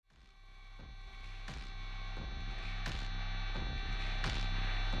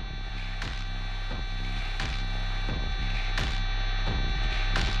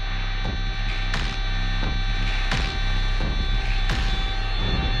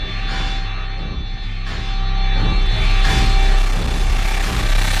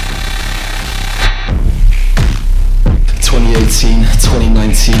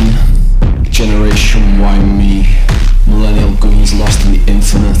2019, Generation Y me, millennial goons lost in the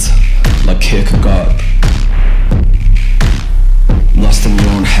infinite, like Kierkegaard. Lost in your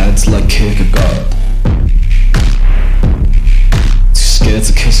own heads like Kierkegaard. Too scared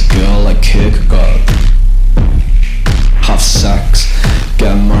to kiss a girl like Kierkegaard. Have sex,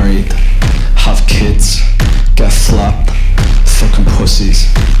 get married, have kids, get flapped, fucking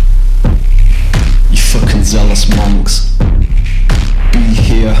pussies. You fucking zealous monks. Be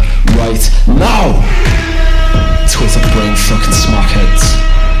here right now! Twitter brain fucking smackheads.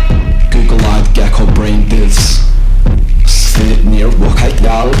 Google-eyed gecko brain divs. Sphere near workout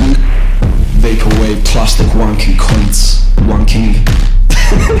gallery. Vaporwave plastic wanking cunts. Wanking.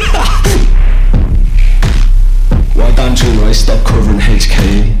 Why don't you right stop covering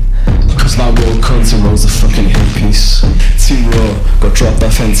HK? Cause that road cunt and rose a fucking hit piece. T-Raw got dropped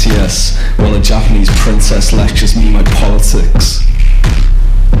off NTS while a Japanese princess lectures me my politics.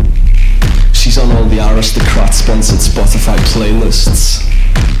 She's on all the aristocrat-sponsored Spotify playlists.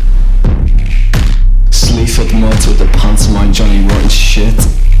 Sleaford muds with the pantomime Johnny Rotten shit.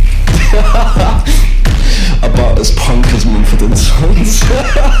 About as punk as Mumford and Sons.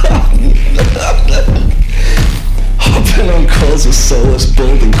 Hopping on calls with soulless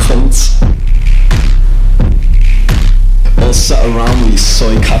building cunts. All sat around with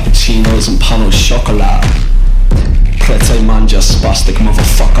soy cappuccinos and pan au chocolat. Prete manja spastic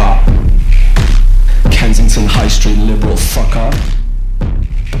motherfucker. Kensington High Street liberal fucker.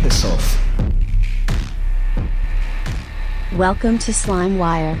 Piss off. Welcome to Slime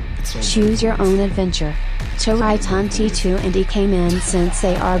Wire. Choose your own adventure. Toraitan T2 and Ikemen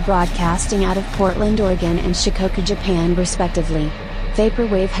Sensei are broadcasting out of Portland, Oregon and Shikoku, Japan respectively.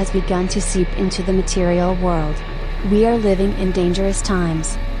 Vaporwave has begun to seep into the material world. We are living in dangerous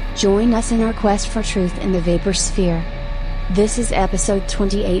times. Join us in our quest for truth in the vapor sphere. This is episode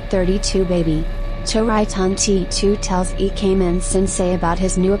 2832 baby. Toraitan T2 tells Ikemen Sensei about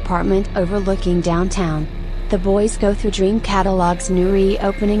his new apartment overlooking downtown. The boys go through Dream Catalog's new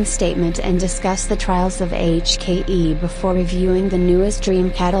reopening statement and discuss the trials of HKE before reviewing the newest Dream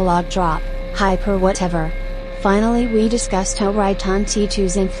Catalog drop, Hyper Whatever. Finally we discuss Toraitan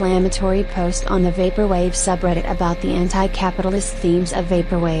T2's inflammatory post on the Vaporwave subreddit about the anti-capitalist themes of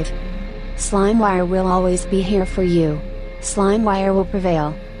Vaporwave. Slimewire will always be here for you. Slimewire will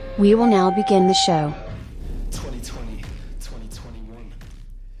prevail. We will now begin the show. 2020, 2021.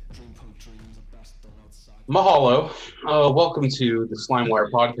 Dream punk dreams are best done outside. Mahalo. Welcome to the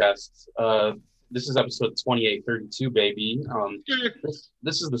Slimewire podcast. This is episode 2832, baby.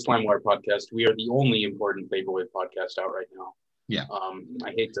 This is the Slimewire podcast. We are the only important Vaporwave podcast out right now. Yeah.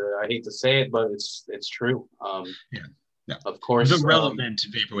 I hate to say it, but it's true. Yeah. Of course. The relevant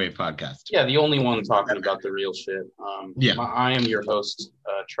Vaporwave podcast. Yeah, the only one talking about the real shit. I am your host,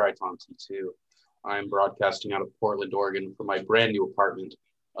 Triton T2. I'm broadcasting out of Portland, Oregon from my brand new apartment.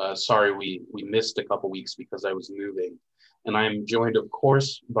 Sorry we missed a couple weeks because I was moving. And I am joined, of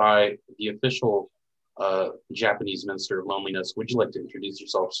course, by the official Japanese Minister of Loneliness. Would you like to introduce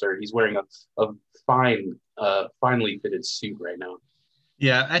yourself, sir? He's wearing a finely fitted suit right now.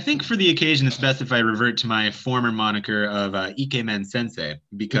 Yeah, I think for the occasion, it's best if I revert to my former moniker of Ikemen Sensei,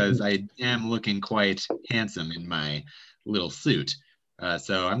 because I am looking quite handsome in my little suit.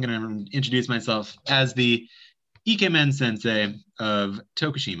 So I'm going to introduce myself as the Ikemen Sensei of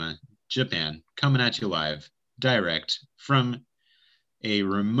Tokushima, Japan, coming at you live, direct from a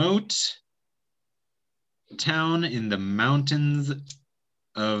remote town in the mountains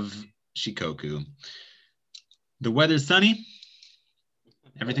of Shikoku. The weather's sunny.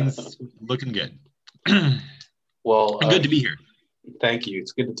 Everything's looking good. Well, good to be here. Thank you.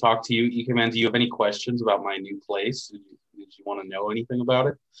 It's good to talk to you. Ikemen, do you have any questions about my new place? Did you want to know anything about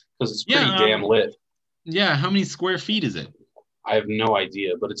it? Because it's pretty damn lit. Yeah, how many square feet is it? I have no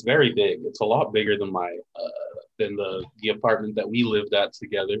idea, but it's very big. It's a lot bigger than my than the apartment that we lived at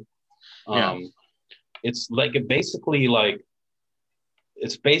together. It's basically like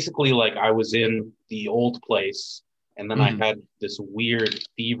I was in the old place, and then I had this weird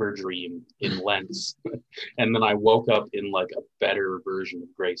fever dream in Lentz, and then I woke up in like a better version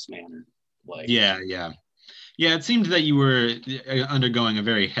of Grace Manor. Yeah. It seemed that you were undergoing a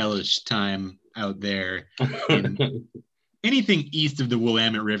very hellish time out there. Anything east of the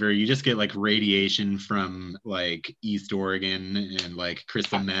Willamette River, you just get like radiation from like East Oregon and like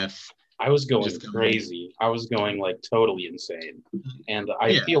crystal meth. I was going crazy. I was going like totally insane, and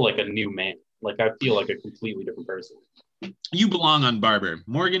I feel like a new man. Like I feel like a completely different person. You belong on Barber.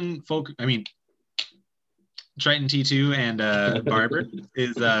 Triton T2 and Barber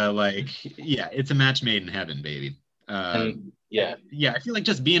is it's a match made in heaven, baby. Yeah, I feel like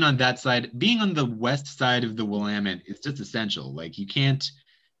just being on that side, being on the west side of the Willamette is just essential. Like you can't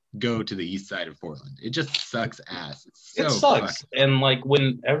go to the east side of Portland. It just sucks ass. It sucks. And like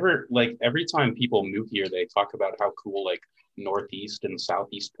whenever, like every time people move here, they talk about how cool like northeast and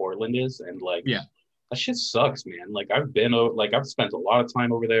southeast Portland is, and like that shit sucks, man. Like I've spent a lot of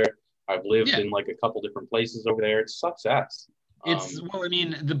time over there. I've lived in like a couple different places over there. It sucks ass. Well, I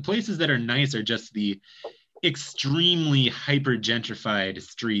mean, the places that are nice are just the extremely hyper gentrified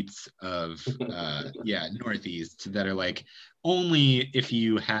streets of northeast that are like only if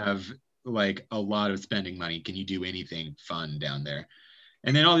you have like a lot of spending money can you do anything fun down there.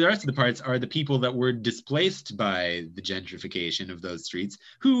 And then all the rest of the parts are the people that were displaced by the gentrification of those streets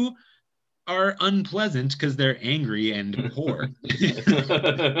who are unpleasant because they're angry and poor.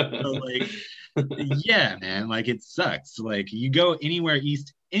 So like yeah, man, like it sucks. Like you go anywhere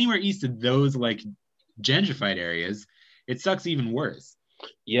east of those like gentrified areas, it sucks even worse.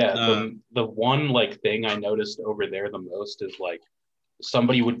 The one like thing I noticed over there the most is like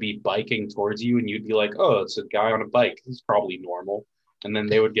somebody would be biking towards you and you'd be like, oh, it's a guy on a bike, it's probably normal. And then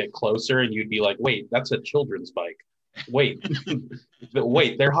they would get closer and you'd be like, wait, that's a children's bike. Wait,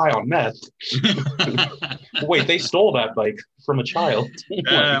 they're high on meth. Wait, they stole that bike from a child.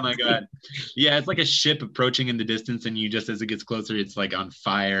 Oh my god. Yeah, it's like a ship approaching in the distance and you just as it gets closer it's like on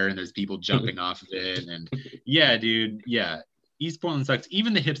fire and there's people jumping off of it. And yeah, dude, yeah, East Portland sucks.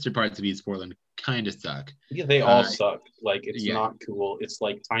 Even the hipster parts of East Portland kind of suck. Yeah, they all suck. Like it's not cool. It's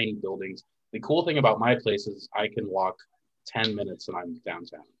like tiny buildings. The cool thing about my place is I can walk 10 minutes and I'm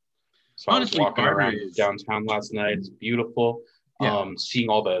downtown. So honestly, I was walking around downtown last night. It's beautiful. Seeing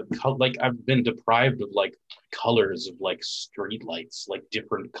all the like I've been deprived of like colors of like street lights, like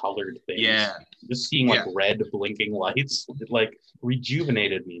different colored things. Yeah. Just seeing like red blinking lights like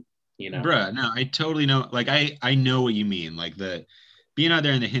rejuvenated me, you know. Bruh, no, I totally know. Like I know what you mean. Like the being out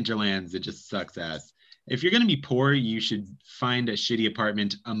there in the hinterlands, it just sucks ass. If you're gonna be poor, you should find a shitty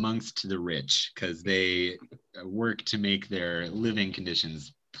apartment amongst the rich because they work to make their living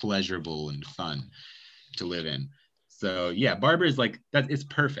conditions pleasurable and fun to live in. So yeah, Barber is like that. It's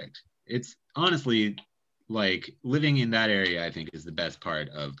perfect. It's honestly like living in that area, I think, is the best part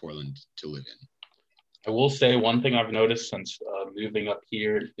of Portland to live in. I will say one thing I've noticed since moving up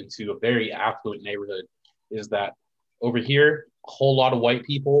here into a very affluent neighborhood is that over here, a whole lot of white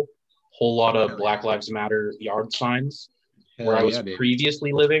people, whole lot of Black Lives Matter yard signs. Where I was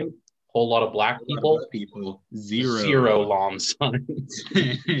previously living, whole lot of black people, zero lawn signs.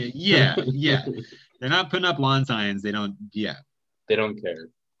 yeah. They're not putting up lawn signs. They don't care.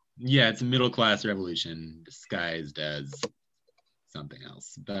 Yeah, it's a middle class revolution disguised as something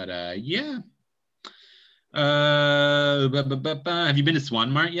else. But have you been to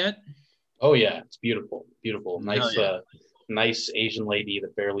Swan Mart yet? Oh yeah, it's beautiful. Nice Asian lady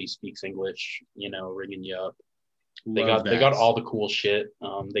that barely speaks English, you know, ringing you up. They got all the cool shit.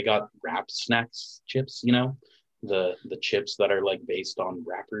 They got Rap Snacks chips, you know, the chips that are like based on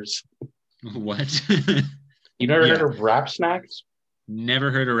rappers. What? You never heard of Rap Snacks?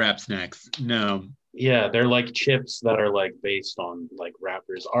 Never heard of Rap Snacks. No. Yeah, they're like chips that are like based on like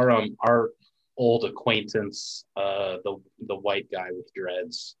rappers. Our old acquaintance, the white guy with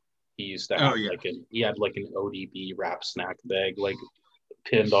dreads, he used to have he had like an ODB Rap Snack bag like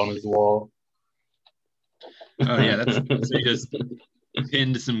pinned on his wall. Oh yeah, so he just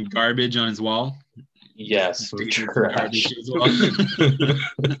pinned some garbage on his wall. Yes, some trash.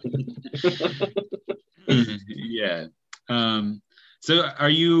 Yeah. So are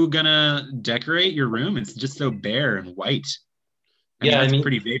you gonna decorate your room? It's just so bare and white. I mean,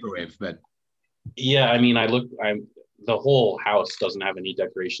 pretty vaporwave, but yeah, I mean, the whole house doesn't have any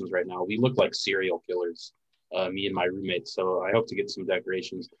decorations right now. We look like serial killers, me and my roommate. So I hope to get some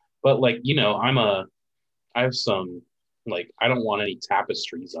decorations. But like, you know, I have some, like, I don't want any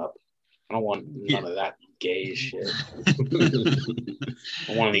tapestries up. I don't want none of that gay shit. I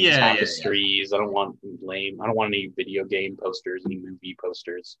don't want any tapestries. I don't want any video game posters, any movie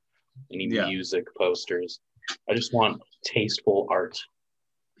posters, any music posters. I just want tasteful art.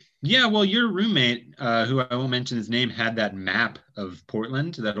 Yeah, well, your roommate, who I won't mention his name, had that map of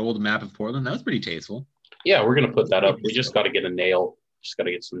Portland, that old map of Portland. That was pretty tasteful. Yeah, we're going to put that up. We just got to get a nail. Just got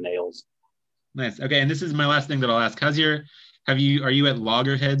to get some nails. Nice. Okay, and this is my last thing that I'll ask. Are you at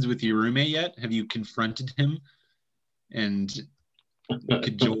loggerheads with your roommate yet? Have you confronted him and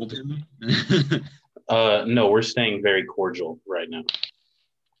cajoled him? No, we're staying very cordial right now.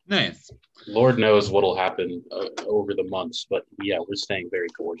 Nice. Lord knows what'll happen over the months, but yeah, we're staying very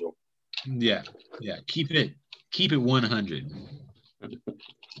cordial. Yeah. Keep it 100.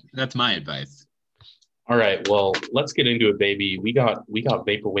 That's my advice. All right, well, let's get into it, baby. We got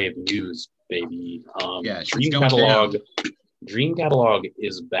vaporwave news, baby. Dream Catalog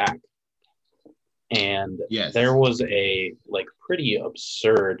is back, and there was a pretty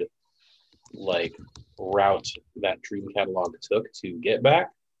absurd route that Dream Catalog took to get back.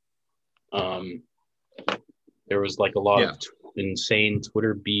 There was a lot of insane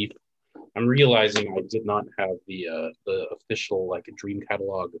Twitter beef. I'm realizing I did not have the official Dream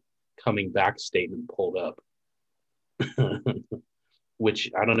Catalog coming back statement pulled up,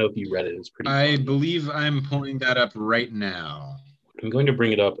 which I don't know if you read it. It's pretty. I believe I'm pulling that up right now. I'm going to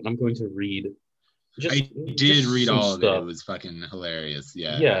bring it up and I'm going to read. I did read all of it. It was fucking hilarious.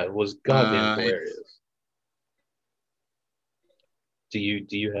 Yeah. Yeah, it was goddamn hilarious. Do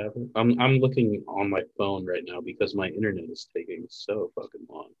you have it? I'm looking on my phone right now because my internet is taking so fucking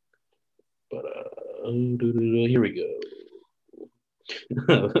long. But here we go.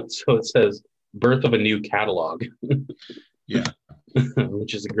 So it says birth of a new catalog. Yeah.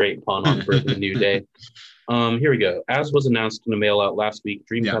 Which is a great pun on birth of a new day. Here we go. As was announced in a mail out last week,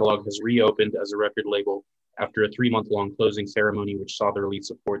 Dream Catalog has reopened as a record label after a 3-month-long closing ceremony, which saw the release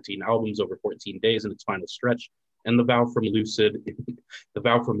of 14 albums over 14 days in its final stretch, and the vow from Lucid,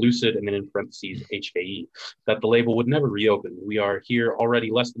 and then in parentheses HKE, that the label would never reopen. We are here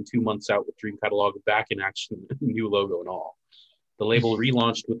already less than 2 months out with Dream Catalog back in action, new logo and all. The label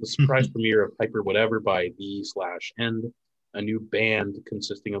relaunched with the surprise premiere of Hyper Whatever by V/End, a new band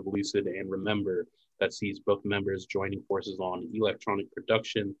consisting of Lucid and Remember that sees both members joining forces on electronic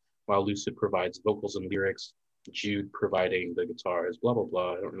production, while Lucid provides vocals and lyrics, Jude providing the guitars, blah, blah,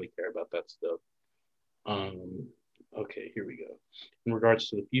 blah. I don't really care about that stuff. Okay, here we go. In regards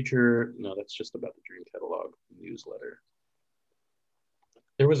to the future, no, that's just about the Dream Catalog newsletter.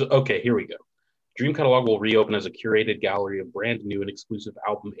 Here we go. Dream Catalog will reopen as a curated gallery of brand new and exclusive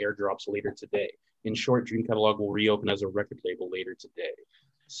album airdrops later today. In short, Dream Catalog will reopen as a record label later today.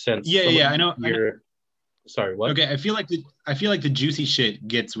 I know. Sorry, what? Okay, I feel like the juicy shit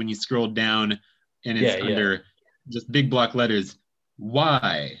gets when you scroll down and it's under just big block letters.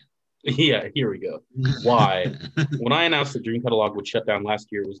 Why? Yeah, here we go. Why? When I announced that Dream Catalog would shut down last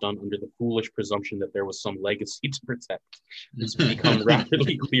year, it was done under the foolish presumption that there was some legacy to protect. It's become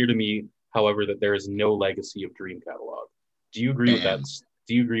rapidly clear to me, however, that there is no legacy of Dream Catalog. Do you agree with that?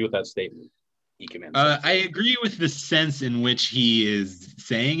 Do you agree with that statement? I agree with the sense in which he is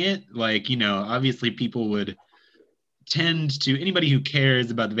saying it. Obviously people would tend to, anybody who cares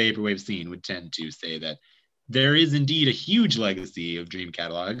about the vaporwave scene would tend to say that there is indeed a huge legacy of Dream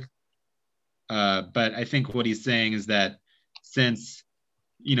Catalog. But I think what he's saying is that since,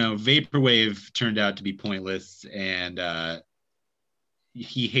 vaporwave turned out to be pointless and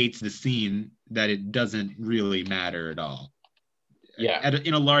he hates the scene, that it doesn't really matter at all. Yeah.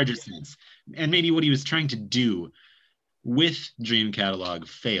 In a larger sense. And maybe what he was trying to do with Dream Catalog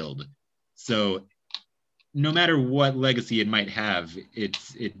failed. So no matter what legacy it might have, it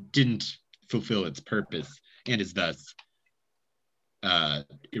didn't fulfill its purpose and is thus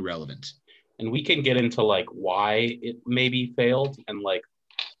irrelevant. And we can get into why it maybe failed and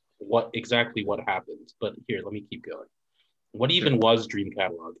what happened. But here, let me keep going. What even was Dream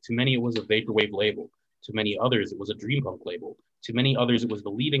Catalog? To many, it was a vaporwave label. To many others, it was a dream punk label. To many others, it was the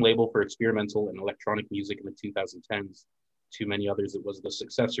leading label for experimental and electronic music in the 2010s. To many others, it was the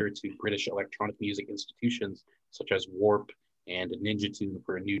successor to British electronic music institutions such as Warp and Ninja Tune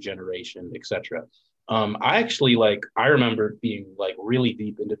for a new generation, etc. I actually I remember being really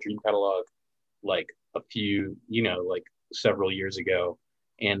deep into Dream Catalog a few, several years ago,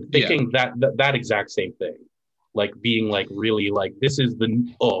 and thinking that exact same thing, being really this is the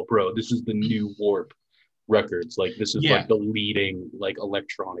new Warp records, this is the leading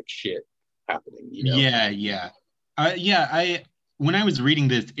electronic shit happening, when I was reading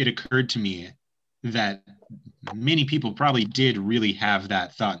this, it occurred to me that many people probably did really have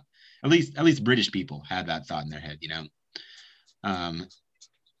that thought. At least British people had that thought in their head,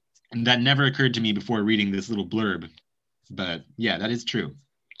 and that never occurred to me before reading this little blurb. But yeah, that is true.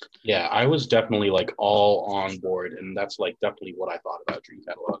 Yeah, I was definitely all on board, and that's definitely what I thought about Dream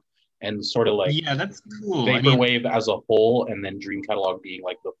Catalog. And sort of that's cool. Vaporwave as a whole, and then Dream Catalog being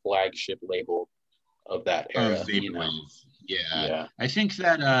the flagship label of that era. Of Vaporwave. Yeah. I think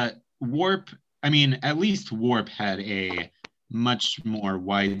that Warp, at least Warp had a much more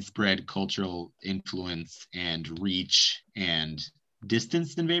widespread cultural influence and reach and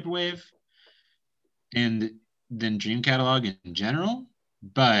distance than Vaporwave, and than Dream Catalog in general.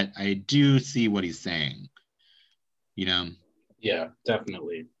 But I do see what he's saying. Yeah,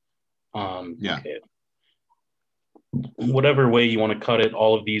 definitely. Okay. whatever way you want to cut it,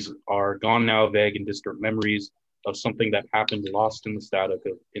 all of these are gone now, vague and distant memories of something that happened, lost in the static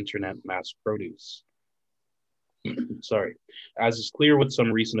of internet mass produce. Sorry. As is clear with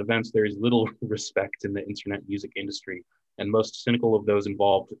some recent events, there is little respect in the internet music industry, and most cynical of those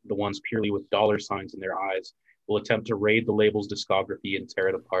involved, the ones purely with dollar signs in their eyes, will attempt to raid the label's discography and tear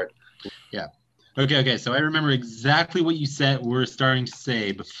it apart. Yeah. Okay. So I remember exactly what you said. We're starting to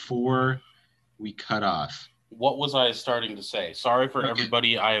say before we cut off. What was I starting to say? Sorry for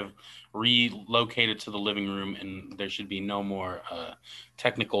everybody. I have relocated to the living room, and there should be no more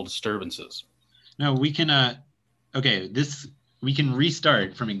technical disturbances. No, we can. We can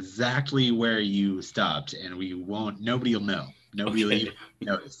restart from exactly where you stopped, and we won't. Nobody will know. Nobody will even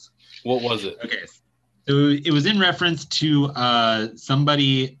notice. What was it? Okay. So it was in reference to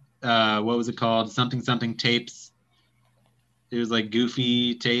somebody. What was it called? Something tapes. It was like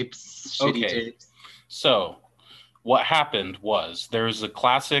goofy tapes, shitty tapes. So what happened was there was a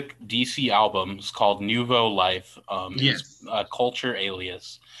classic DC album. It's called Nouveau Life. Yes. It's Culture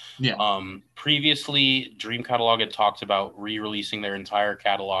Alias. Yeah. Previously, Dream Catalog had talked about re-releasing their entire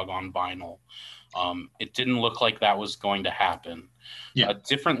catalog on vinyl. It didn't look like that was going to happen. Yeah. A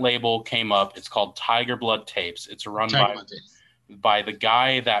different label came up. It's called Tiger Blood Tapes. It's run by the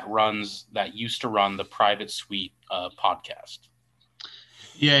guy that used to run the Private Suite podcast.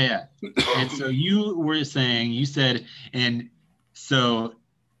 Yeah. And so you said, and so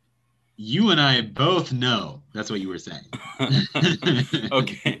you and I both know, that's what you were saying.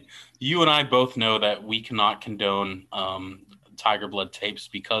 Okay. You and I both know that we cannot condone Tiger Blood Tapes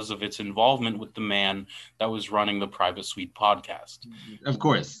because of its involvement with the man that was running the Private Suite podcast. Of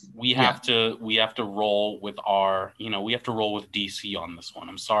course. We have to roll with we have to roll with DC on this one.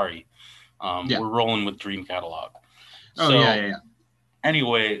 I'm sorry. We're rolling with Dream Catalog. Yeah.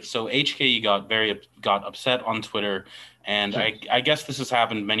 Anyway, so HKE got upset on Twitter, and sure. I guess this has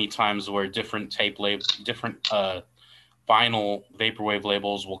happened many times where different vinyl vaporwave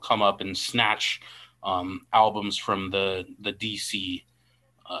labels will come up and snatch albums from the DC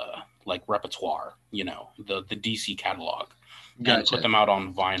like repertoire, the DC catalog, and put them out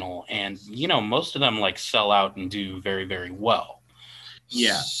on vinyl, and most of them like sell out and do very, very well.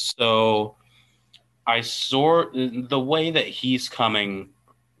 Yeah. So I saw the way that he's coming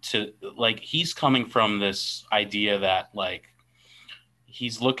from this idea that like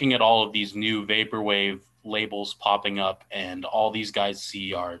he's looking at all of these new vaporwave labels popping up, and all these guys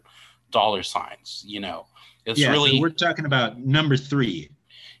see are dollar signs. It's really. So we're talking about number 3.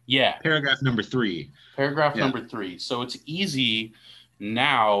 Yeah. Paragraph number 3. Number 3. So it's easy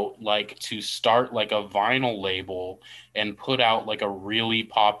now, like, to start like a vinyl label and put out like a really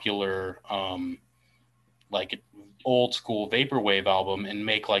popular like old school vaporwave album and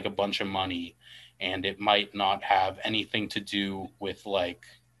make like a bunch of money, and it might not have anything to do with like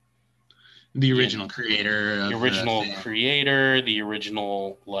the original creator, the original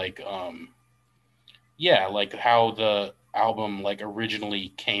like like how the album like originally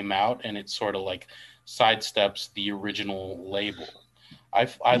came out, and it sort of like sidesteps the original label. I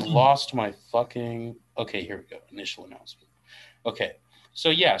lost my fucking. Okay, here we go. Initial announcement. Okay,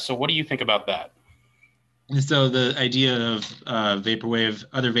 so what do you think about that? So the idea of other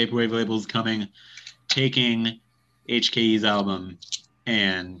vaporwave labels taking HKE's album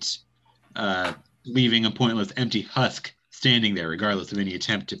and leaving a pointless empty husk standing there, regardless of any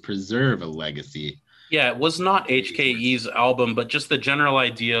attempt to preserve a legacy. Yeah, it was not HKE's album, but just the general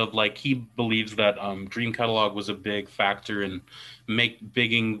idea of like he believes that Dream Catalog was a big factor in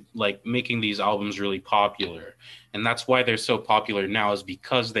making these albums really popular, and that's why they're so popular now, is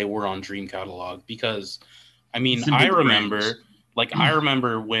because they were on Dream Catalog. Because I mean, I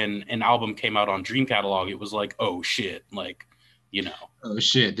remember when an album came out on Dream Catalog, it was like, oh shit, like, oh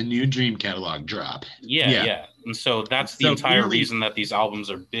shit, the new Dream Catalog drop. Yeah. And so that's the entire reason that these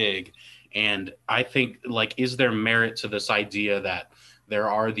albums are big. And I think, like, is there merit to this idea that there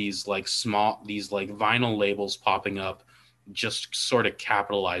are these vinyl labels popping up, just sort of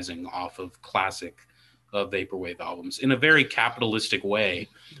capitalizing off of classic vaporwave albums in a very capitalistic way,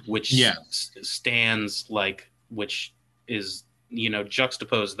 which stands which is,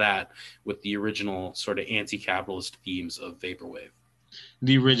 juxtapose that with the original sort of anti-capitalist themes of vaporwave.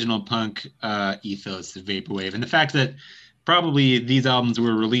 The original punk ethos of vaporwave, and the fact that probably these albums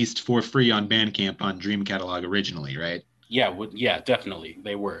were released for free on Bandcamp on Dream Catalog originally, right? Yeah, definitely.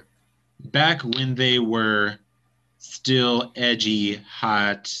 They were. Back when they were still edgy,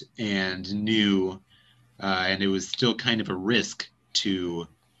 hot, and new, and it was still kind of a risk to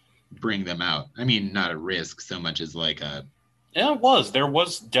bring them out. I mean, not a risk so much as like a Yeah, it was. There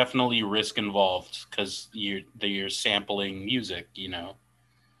was definitely risk involved because you're sampling music, you know.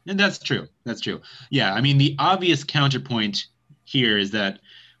 And that's true. That's true. Yeah, I mean, the obvious counterpoint here is that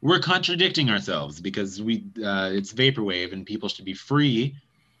we're contradicting ourselves because it's vaporwave and people should be free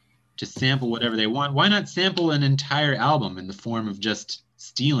to sample whatever they want. Why not sample an entire album in the form of just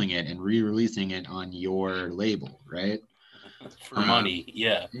stealing it and re-releasing it on your label, right? For money,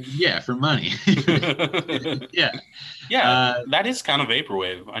 yeah. Yeah, for money. Yeah. Yeah, that is kind of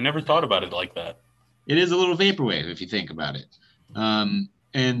vaporwave. I never thought about it like that. It is a little vaporwave if you think about it.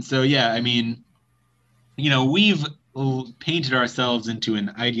 And so, yeah, I mean, you know, we've painted ourselves into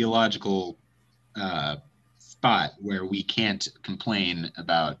an ideological spot where we can't complain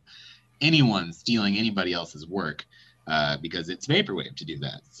about anyone stealing anybody else's work because it's vaporwave to do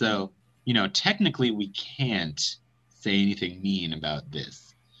that. So, you know, technically we can't say anything mean about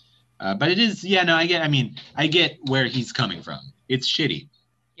this. But it is, yeah, no, I get where he's coming from. It's shitty.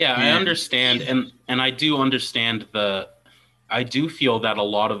 Yeah, I understand. And I do understand I do feel that a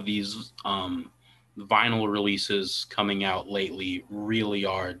lot of these vinyl releases coming out lately really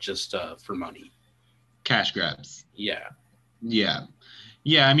are just for money. Cash grabs. Yeah. Yeah.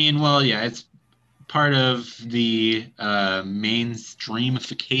 Yeah, I mean, well, yeah, it's part of the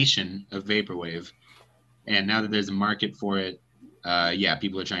mainstreamification of vaporwave. And now that there's a market for it, yeah,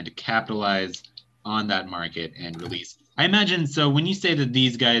 people are trying to capitalize on that market and release. I imagine, so when you say that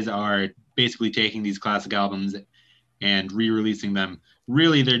these guys are basically taking these classic albums and re-releasing them,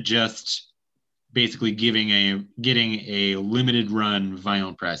 really they're just basically getting a limited run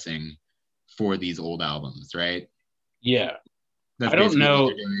vinyl pressing for these old albums, right? Yeah. I don't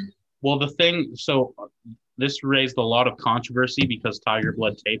know. Well, this raised a lot of controversy because Tiger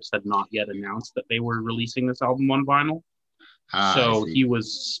Blood Tapes had not yet announced that they were releasing this album on vinyl. So he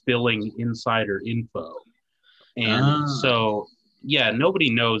was spilling insider info. And so, yeah, nobody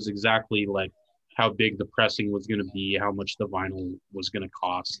knows exactly like how big the pressing was going to be, how much the vinyl was going to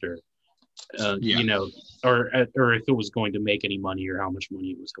cost, or, you know, or if it was going to make any money or how much money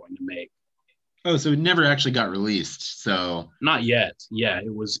it was going to make. Oh, so it never actually got released. So not yet. Yeah,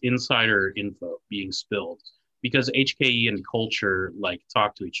 it was insider info being spilled because HKE and Culture like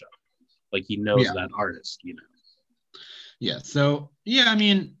talk to each other. Like he knows that artist, you know. Yeah. So yeah, I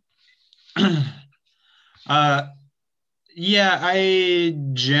mean, yeah, I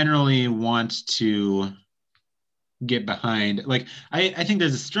generally want to get behind. Like, I think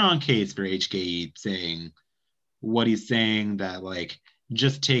there's a strong case for HKE saying what he's saying, that like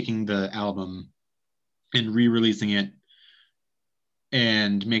just taking the album and re-releasing it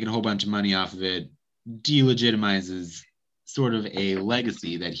and making a whole bunch of money off of it delegitimizes sort of a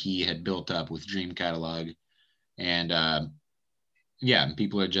legacy that he had built up with Dream Catalog. And yeah,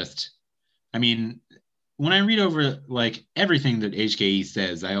 people are just, I mean, when I read over like everything that HKE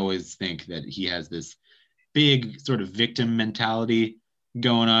says, I always think that he has this big sort of victim mentality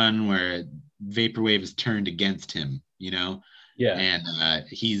going on where vaporwave is turned against him, you know? Yeah. And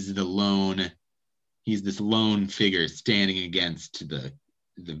he's this lone figure standing against the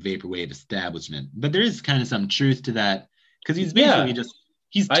vaporwave establishment. But there is kind of some truth to that because he's basically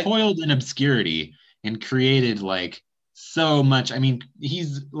he's toiled in obscurity and created like so much. I mean,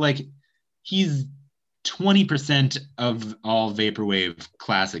 he's 20% of all vaporwave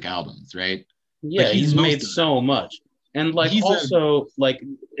classic albums, right? Yeah, like he's made so much. And like like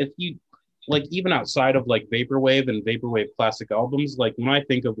if you like even outside of like vaporwave and vaporwave classic albums, like when I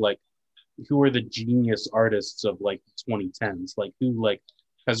think of like who are the genius artists of like 2010s, like who like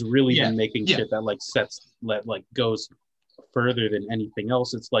has really been making shit that like goes further than anything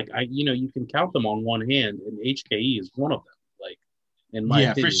else, it's like you can count them on one hand, and HKE is one of them, like in my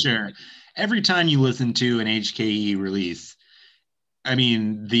opinion. For sure. Every time you listen to an HKE release, I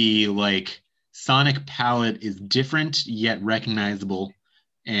mean, the like sonic palette is different yet recognizable.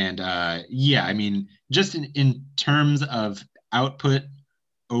 And yeah, I mean, just in terms of output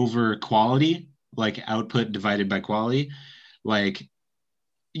over quality, like output divided by quality, like,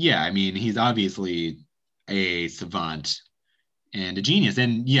 yeah, I mean, he's obviously a savant and a genius.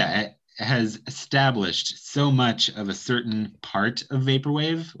 And yeah, has established so much of a certain part of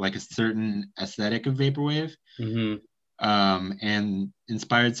vaporwave, like a certain aesthetic of vaporwave, and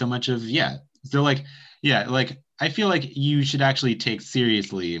inspired so much of, so like, like I feel like you should actually take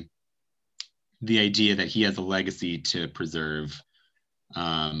seriously the idea that he has a legacy to preserve.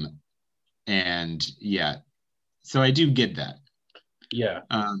 And yeah, so I do get that. Yeah.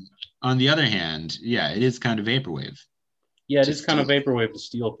 On the other hand, it is kind of vaporwave. Yeah, it is kind of vaporwave to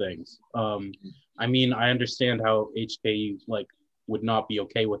steal things. I mean, I understand how HKE like would not be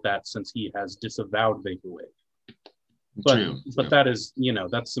okay with that since he has disavowed vaporwave. But that is,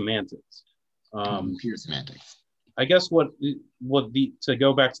 that's semantics. Pure semantics. I guess to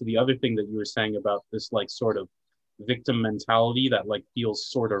go back to the other thing that you were saying about this like sort of victim mentality that like feels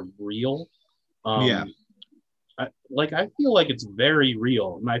sort of real. I feel like it's very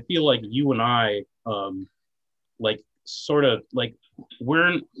real, and I feel like you and I like sort of like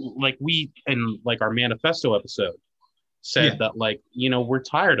we're like we in like our manifesto episode said that like we're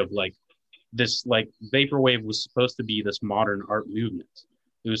tired of like this like vaporwave was supposed to be this modern art movement.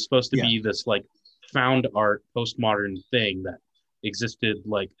 It was supposed to be this like found art postmodern thing that existed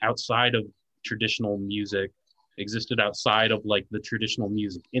like outside of traditional music, existed outside of like the traditional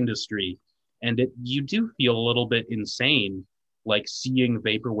music industry, and you do feel a little bit insane like seeing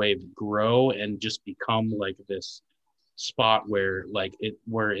vaporwave grow and just become like this spot where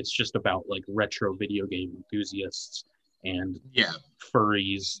it's just about like retro video game enthusiasts and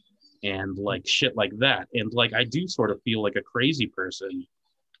furries and like shit like that. And like I do sort of feel like a crazy person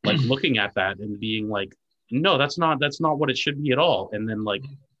like looking at that and being like, no, that's not what it should be at all. And then like,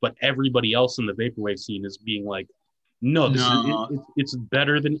 but everybody else in the vaporwave scene is being like, no, it's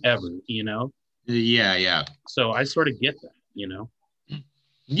better than ever, Yeah. So I sort of get that,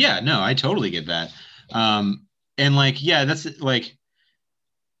 Yeah, no, I totally get that. And like, that's like,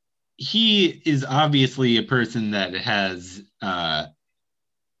 he is obviously a person that has,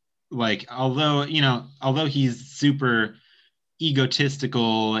 like, although he's super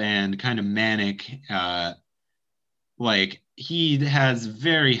egotistical and kind of manic, like he has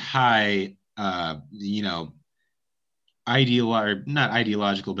very high, not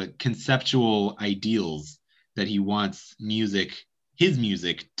ideological, but conceptual ideals that he wants his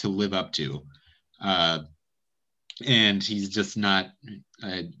music to live up to. And he's just not,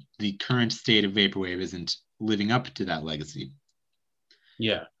 the current state of vaporwave isn't living up to that legacy.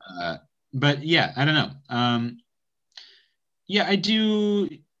 Yeah. But yeah, I don't know. Yeah, I do.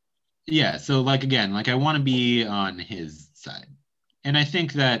 Yeah. So like, again, like I want to be on his side. And I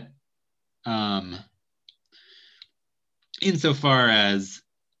think that, insofar as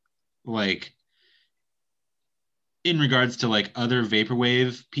like, in regards to like other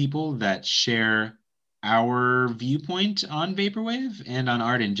vaporwave people that share our viewpoint on vaporwave and on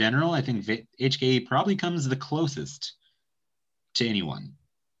art in general, I think HKE probably comes the closest to anyone,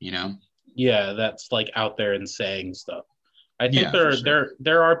 Yeah, that's like out there and saying stuff. I think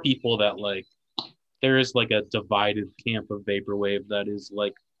there are people that like there is like a divided camp of vaporwave that is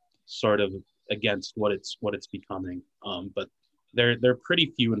like sort of against what it's becoming. But they're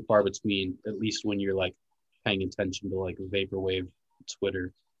pretty few and far between, at least when you're like paying attention to like vaporwave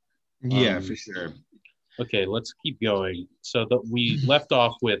Twitter. For sure. Okay, let's keep going. So that we left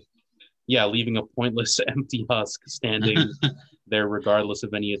off with, leaving a pointless, empty husk standing there regardless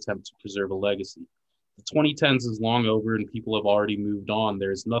of any attempt to preserve a legacy. The 2010s is long over and people have already moved on.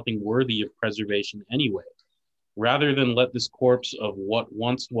 There is nothing worthy of preservation anyway. Rather than let this corpse of what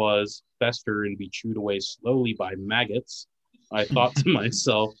once was fester and be chewed away slowly by maggots, I thought to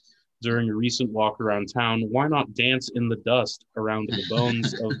myself during a recent walk around town, why not dance in the dust around the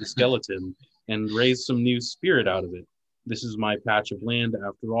bones of the skeleton and raise some new spirit out of it? This is my patch of land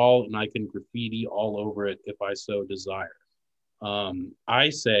after all, and I can graffiti all over it if I so desire. I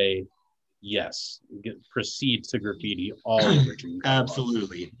say yes, proceed to graffiti all over Dream Catalog.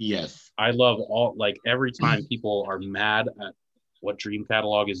 Absolutely, yes. I love every time people are mad at what Dream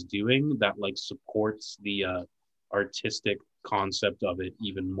Catalog is doing, that like supports the artistic concept of it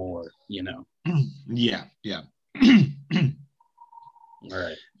even more, Yeah. All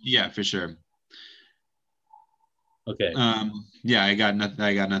right. Yeah, for sure. Okay. I got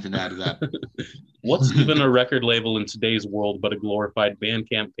nothing to add to that. What's even a record label in today's world but a glorified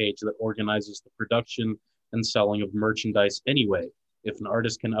Bandcamp page that organizes the production and selling of merchandise anyway? If an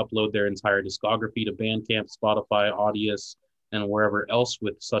artist can upload their entire discography to Bandcamp, Spotify, Audius, and wherever else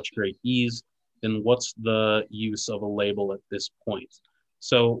with such great ease, then what's the use of a label at this point?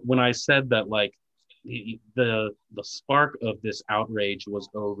 So when I said that, like, the spark of this outrage was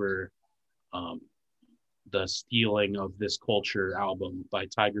over the stealing of This Culture album by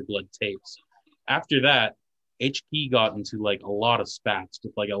Tiger Blood Tapes. After that, HK got into like a lot of spats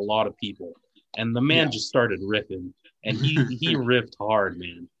with like a lot of people, and the man just started riffing, and he riffed hard,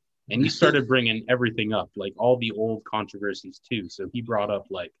 man. And he started bringing everything up, like all the old controversies too. So he brought up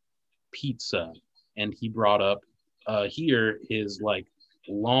like pizza, and he brought up here his like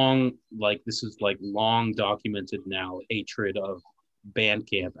long, like this is like long documented now hatred of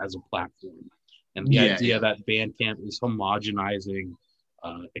Bandcamp as a platform, and the idea that Bandcamp is homogenizing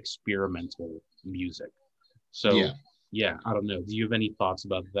experimental music. So I don't know. Do you have any thoughts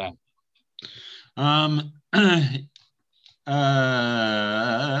about that? I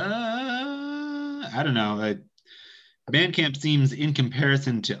don't know. Bandcamp seems, in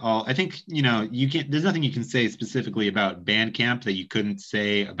comparison to all, I think, you can't, there's nothing you can say specifically about Bandcamp that you couldn't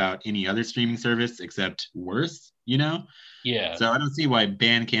say about any other streaming service except worse, Yeah. So I don't see why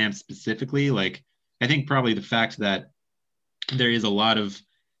Bandcamp specifically, like, I think probably the fact that there is a lot of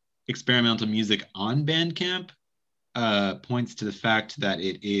experimental music on Bandcamp points to the fact that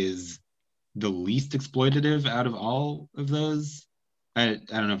it is the least exploitative out of all of those. I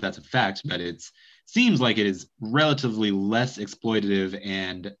don't know if that's a fact, but it seems like it is relatively less exploitative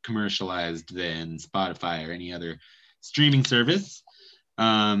and commercialized than Spotify or any other streaming service.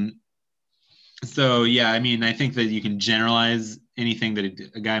 So yeah, I mean, I think that you can generalize anything that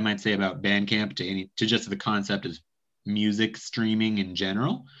a guy might say about Bandcamp to just the concept of music streaming in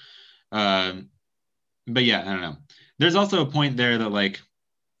general. But yeah, I don't know. There's also a point there that, like,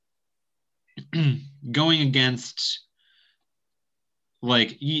 going against,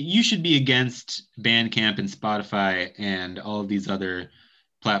 like, you should be against Bandcamp and Spotify and all of these other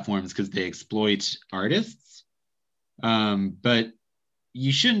platforms because they exploit artists. But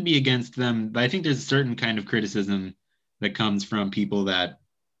you shouldn't be against them. But I think there's a certain kind of criticism that comes from people that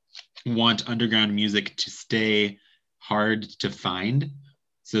want underground music to stay hard to find,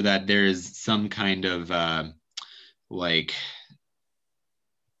 so that there's some kind of like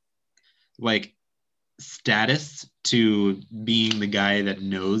status to being the guy that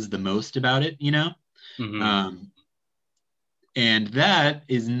knows the most about it, Mm-hmm. And that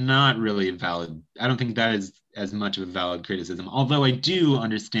is not really a valid, I don't think that is as much of a valid criticism, although I do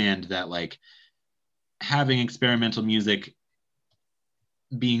understand that, like, having experimental music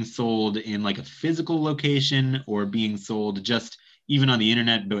being sold in, like, a physical location or being sold just even on the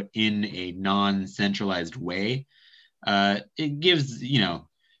internet but in a non-centralized way, it gives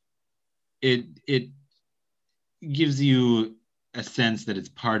it gives you a sense that it's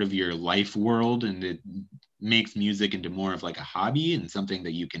part of your life world, and it makes music into more of like a hobby and something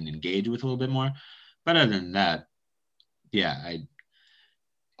that you can engage with a little bit more. But other than that, yeah,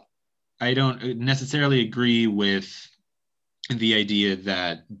 I don't necessarily agree with the idea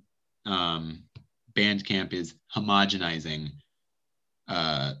that Bandcamp is homogenizing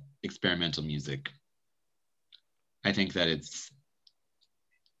experimental music. I think that it's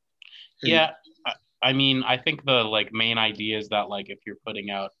I mean, I think the, like, main idea is that, like, if you're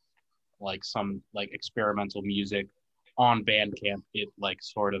putting out, like, some, like, experimental music on Bandcamp, it, like,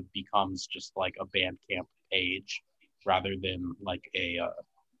 sort of becomes just like a Bandcamp page rather than like an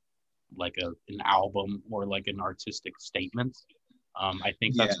album or like an artistic statement. I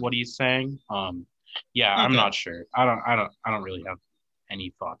think that's what he's saying. Okay. I'm not sure. I don't really have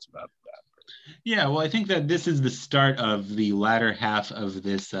any thoughts about that. Yeah, well, I think that this is the start of the latter half of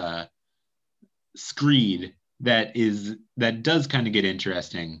this screed that does kind of get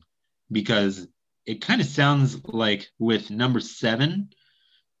interesting, because it kind of sounds like with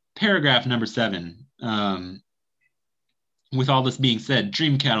paragraph number 7, with all this being said,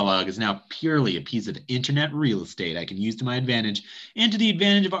 Dream Catalog is now purely a piece of internet real estate I can use to my advantage and to the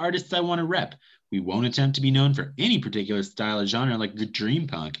advantage of artists I want to rep. We won't attempt to be known for any particular style or genre like the dream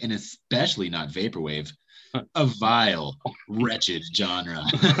punk, and especially not vaporwave. A vile, wretched genre.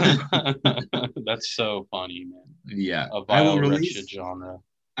 That's so funny, man. Yeah. A vile, wretched genre.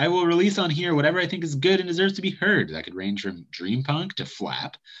 I will release on here whatever I think is good and deserves to be heard. That could range from dream punk to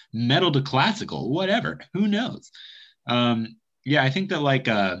flap, metal to classical, whatever. Who knows? I think that, like,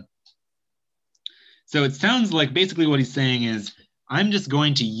 so it sounds like basically what he's saying is, I'm just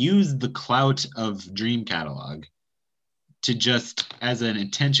going to use the clout of Dream Catalog to just as an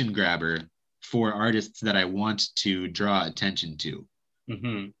attention grabber for artists that I want to draw attention to.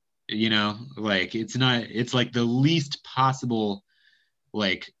 Mm-hmm. Like, it's like the least possible,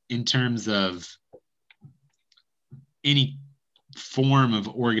 like, in terms of any form of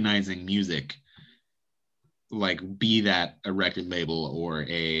organizing music, like, be that a record label or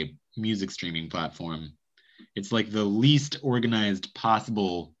a music streaming platform. It's like the least organized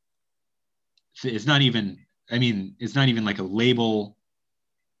possible. It's not even like a label,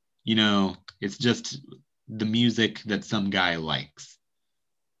 it's just the music that some guy likes,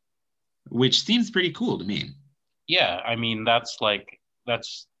 which seems pretty cool to me. Yeah, I mean, that's what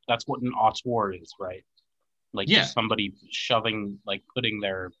an auteur is, right? Like, just somebody shoving, like, putting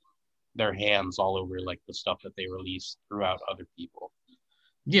their hands all over, like, the stuff that they release throughout other people.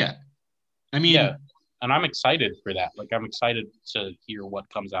 Yeah. I mean, yeah. And I'm excited for that. Like, I'm excited to hear what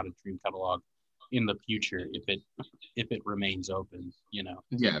comes out of Dream Catalog in the future if it remains open,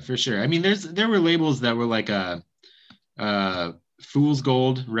 Yeah, for sure. I mean, there were labels that were like Fool's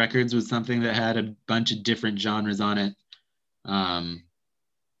Gold Records was something that had a bunch of different genres on it. And,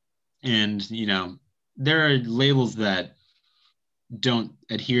 you know, there are labels that don't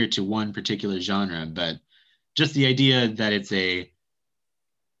adhere to one particular genre, but just the idea that it's a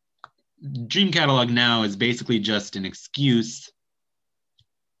Dream Catalog now is basically just an excuse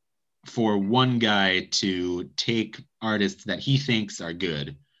for one guy to take artists that he thinks are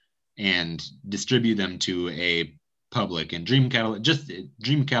good and distribute them to a public. And Dream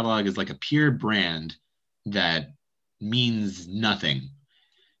Catalog is like a pure brand that means nothing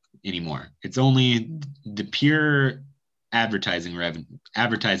anymore. It's only the pure advertising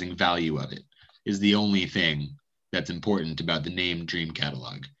value of it is the only thing that's important about the name Dream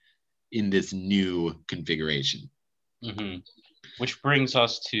Catalog in this new configuration. Mm-hmm. Which brings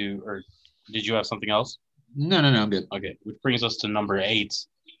us to, or did you have something else? No, I'm good. Okay, which brings us to number 8.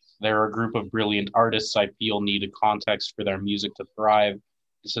 There are a group of brilliant artists I feel need a context for their music to thrive.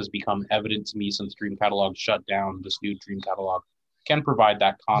 This has become evident to me since Dream Catalog shut down. This new Dream Catalog can provide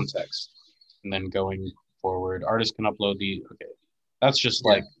that context. And then going forward, artists can upload that's just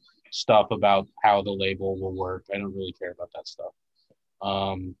like stuff about how the label will work. I don't really care about that stuff.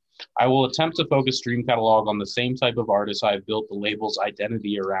 I will attempt to focus Dream Catalog on the same type of artists I've built the label's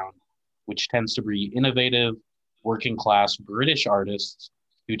identity around, which tends to be innovative, working class British artists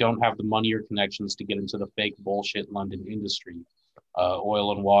who don't have the money or connections to get into the fake bullshit London industry.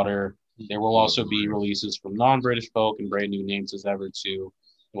 Oil and Water. There will also be releases from non-British folk and brand new names as ever too,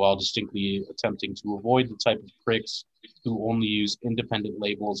 while distinctly attempting to avoid the type of pricks who only use independent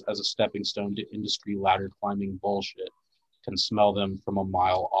labels as a stepping stone to industry ladder climbing bullshit. Can smell them from a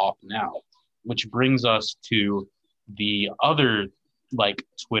mile off now. Which brings us to the other like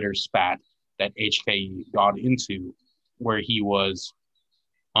Twitter spat that HKE got into, where he was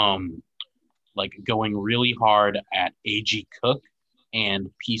like going really hard at AG Cook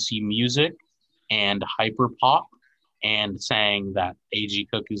and PC Music and Hyperpop, and saying that AG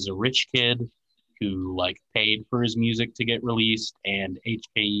Cook is a rich kid who like paid for his music to get released, and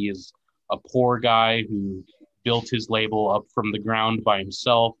HKE is a poor guy who built his label up from the ground by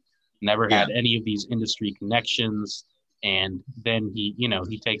himself, never had any of these industry connections. And then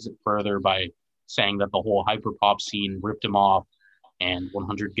he takes it further by saying that the whole hyperpop scene ripped him off and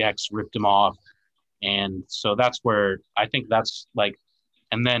 100 gecs ripped him off. And so that's where I think that's like,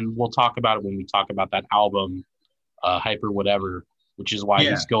 and then we'll talk about it when we talk about that album, Hyper Whatever, which is why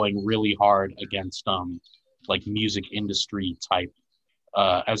he's going really hard against like music industry type,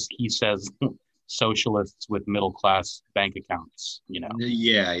 as he says, socialists with middle class bank accounts, you know.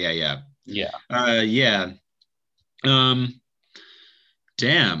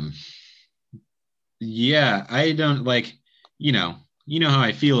 Damn. Yeah, I don't like, you know how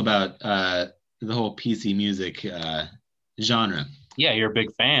I feel about the whole PC music genre. Yeah, you're a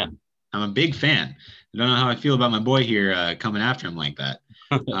big fan. I'm a big fan. I don't know how I feel about my boy here coming after him like that.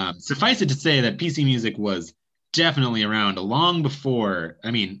 Suffice it to say that PC music was definitely around long before,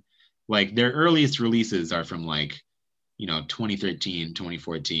 I mean, like their earliest releases are from like, 2013,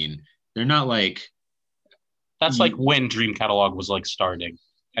 2014. They're not like... That's like when Dream Catalog was like starting.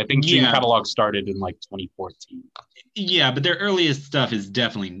 I think Dream Catalog started in like 2014. Yeah, but their earliest stuff is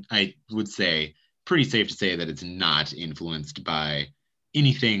definitely, I would say, pretty safe to say that it's not influenced by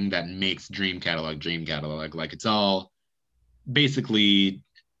anything that makes Dream Catalog. Like it's all basically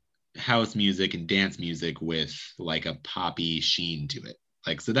house music and dance music with like a poppy sheen to it.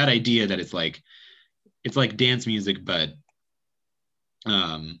 Like, so that idea that it's like dance music, but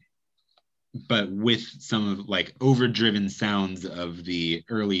with some of like overdriven sounds of the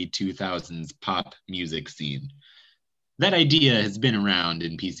early 2000s pop music scene. That idea has been around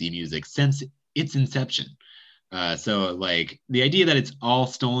in PC music since its inception. So like the idea that it's all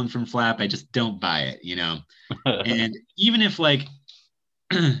stolen from Flap, I just don't buy it, And even if like,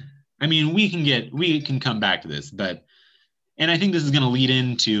 I mean, we can come back to this, and I think this is going to lead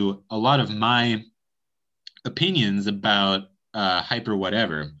into a lot of my opinions about Hyper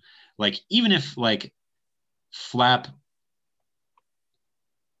Whatever. Like, even if like Flap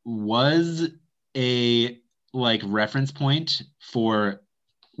was a like reference point for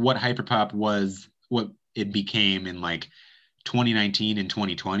what hyperpop was, what it became in like 2019 and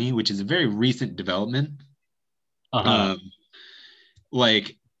 2020, which is a very recent development.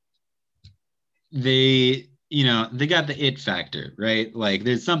 Like they got the it factor, right? Like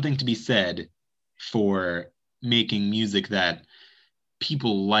there's something to be said for making music that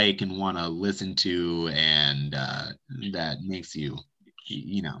people like and want to listen to, and that makes you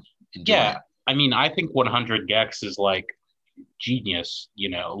enjoy it. I mean, I think 100 gecs is like genius,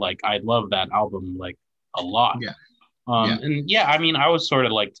 like I love that album like a lot. And I mean, I was sort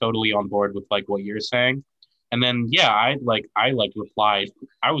of like totally on board with like what you're saying, And then I replied.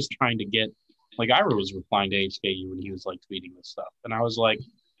 I was trying to get Ira was replying to HKE when he was like tweeting this stuff, and I was like,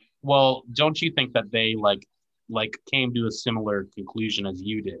 well, don't you think that they came to a similar conclusion as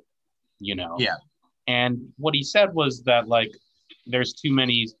you did, you know? Yeah. And what he said was that there's too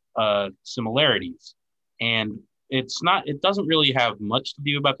many similarities, and it doesn't really have much to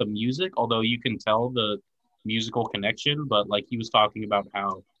do about the music, although you can tell the musical connection. But he was talking about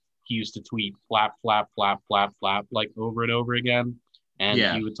how he used to tweet flap, flap, flap, flap, flap, over and over again. And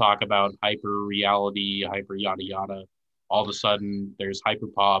he would talk about hyper reality, hyper yada yada. All of a sudden there's hyper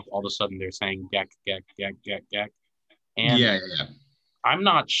pop. All of a sudden they're saying gek, gek, gek, gek, gek. And I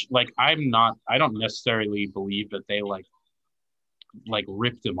don't necessarily believe that they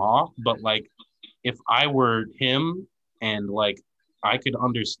ripped him off, but if I were him and I could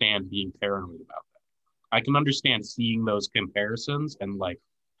understand being paranoid about that. I can understand seeing those comparisons and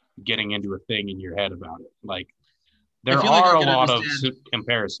getting into a thing in your head about it. There are a lot of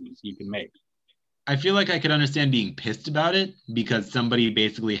comparisons you can make. I feel like I could understand being pissed about it because somebody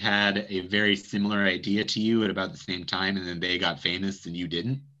basically had a very similar idea to you at about the same time, and then they got famous and you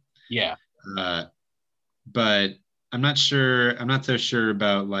didn't. Yeah. But I'm not so sure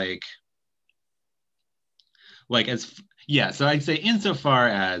about so I'd say insofar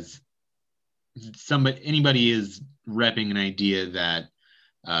as anybody is repping an idea that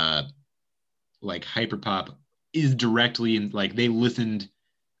hyperpop is directly in they listened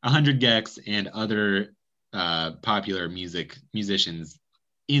 100 gecs and other popular musicians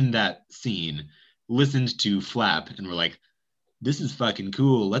in that scene listened to Flap and were like, this is fucking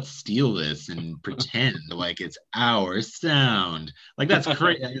cool, let's steal this and pretend it's our sound. That's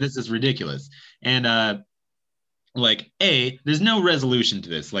crazy. This is ridiculous. And there's no resolution to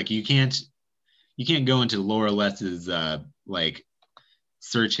this. You can't go into Laura Less's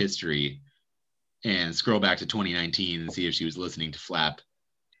search history and scroll back to 2019 and see if she was listening to Flap.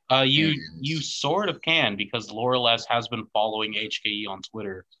 You sort of can, because Laura Less has been following HKE on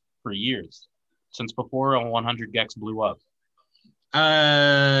Twitter for years, since before 100 gecs blew up.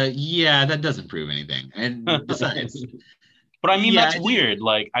 Yeah, that doesn't prove anything. And besides, but I mean, that's weird.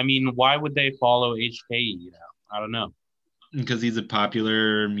 Why would they follow HKE? I don't know. Because he's a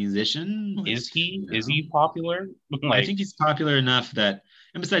popular musician. Is he? Is he popular? I think he's popular enough that,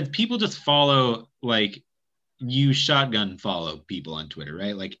 and besides, people just follow you shotgun follow people on Twitter,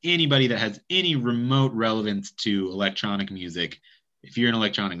 right? Anybody that has any remote relevance to electronic music, if you're an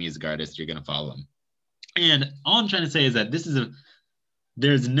electronic music artist, you're gonna follow them. And all I'm trying to say is that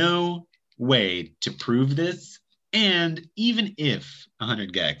there's no way to prove this. And even if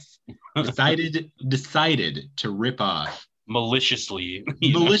 100 gecs decided to rip off maliciously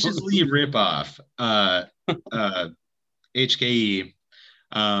rip off HKE,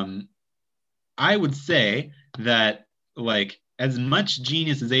 I would say that as much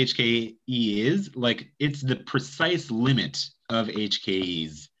genius as HKE is, it's the precise limit of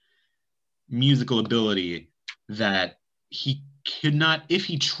HKE's musical ability that he could not, if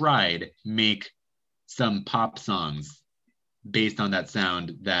he tried, make some pop songs based on that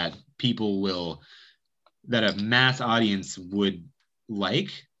sound that that a mass audience would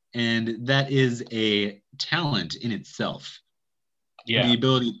like, and that is a talent in itself. Yeah, the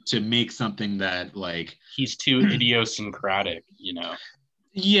ability to make something that he's too idiosyncratic,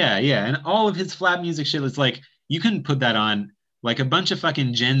 Yeah, and all of his Flap music shit is you couldn't put that on. A bunch of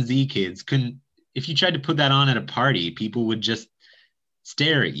fucking Gen Z kids couldn't. If you tried to put that on at a party, people would just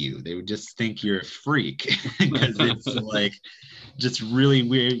stare at you. They would just think you're a freak because it's just really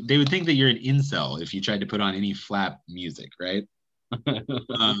weird. They would think that you're an incel if you tried to put on any Flap music, right?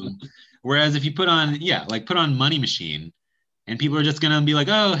 Whereas if you put on Money Machine, and people are just gonna be like,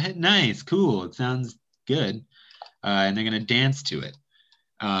 oh, nice, cool, it sounds good, and they're gonna dance to it,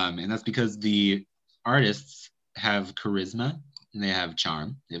 and that's because the artists have charisma and they have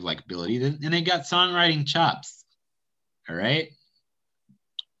charm, they have likability, and they got songwriting chops. All right.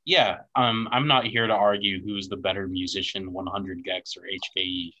 Yeah, I'm not here to argue who's the better musician, 100 gecs or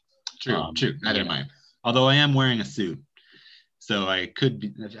HKE. True. Neither am I. Although I am wearing a suit, so I could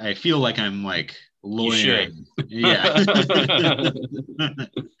be. I feel like I'm lawyering. Yeah.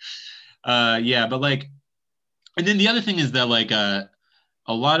 Yeah, but and then the other thing is that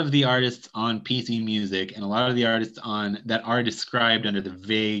a lot of the artists on PC Music and a lot of the artists that are described under the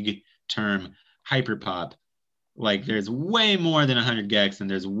vague term hyperpop, there's way more than 100 gecs, and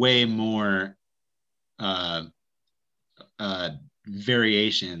there's way more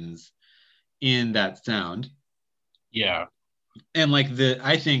variations in that sound. Yeah. And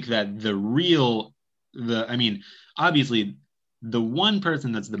I think that obviously the one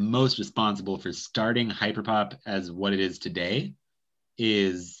person that's the most responsible for starting hyperpop as what it is today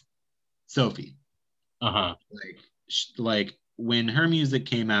is Sophie. Like when her music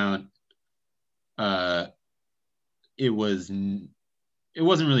came out, it wasn't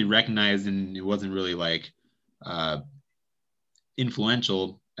really recognized, and it wasn't really like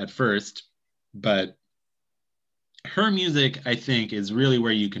influential at first, but her music, I think, is really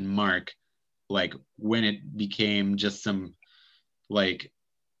where you can mark like when it became just some like,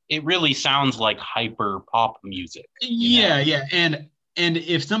 it really sounds like hyper pop music. Yeah. And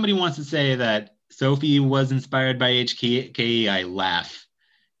if somebody wants to say that Sophie was inspired by HKE, I laugh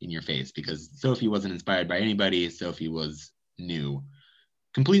in your face, because Sophie wasn't inspired by anybody. Sophie was new,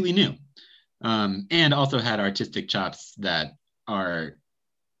 completely new, and also had artistic chops that are,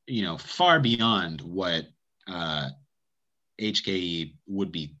 far beyond what HKE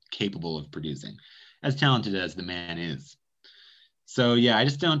would be capable of producing, as talented as the man is. So yeah, I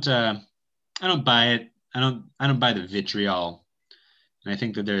just don't buy it. I don't buy the vitriol, and I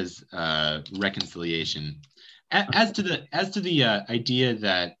think that there's reconciliation. As to the idea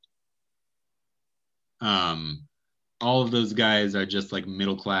that all of those guys are just like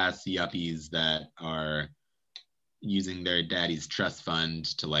middle class yuppies that are using their daddy's trust fund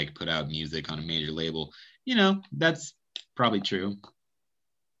to like put out music on a major label, that's probably true.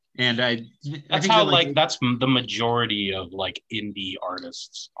 And that's how that's the majority of like indie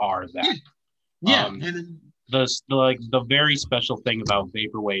artists are that. Yeah. The very special thing about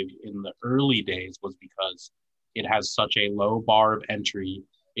vaporwave in the early days was because it has such a low bar of entry.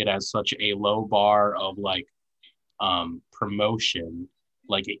 It has such a low bar of like promotion.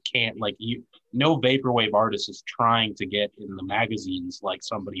 Like it can't no vaporwave artist is trying to get in the magazines like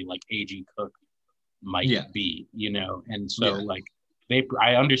somebody like A.G. Cook might be, and so like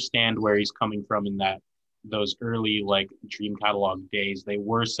I understand where he's coming from in that those early like Dream Catalog days, they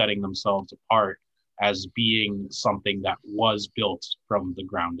were setting themselves apart as being something that was built from the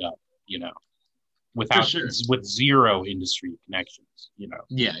ground up, with zero industry connections,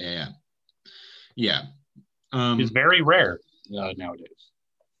 Yeah. It's very rare nowadays.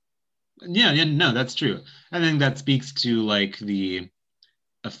 Yeah, no, that's true. I think that speaks to like the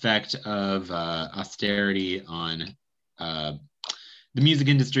effect of austerity on the music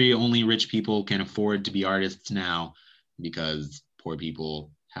industry. Only rich people can afford to be artists now, because poor people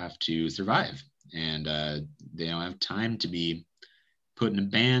have to survive, and they don't have time to be putting a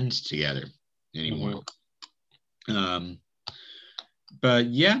band together anymore. Mm-hmm. But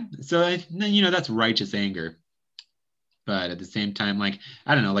yeah, so that's righteous anger. But at the same time, like,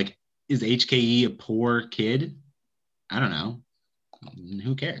 I don't know, like, is HKE a poor kid? I don't know.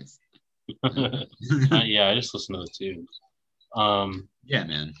 Who cares? Yeah, I just listen to the tunes. Yeah,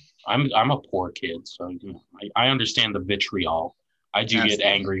 man. I'm a poor kid, so I understand the vitriol. I do get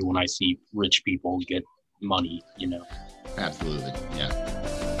angry when I see rich people get money, Absolutely, yeah.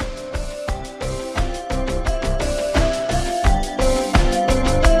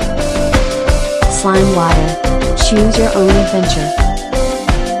 Slime Wire. Choose your own adventure.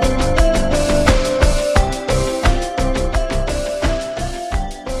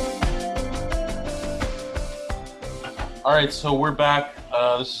 All right, so we're back.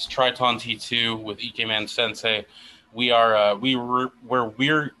 This is Triton T2 with Ikeman Sensei. We are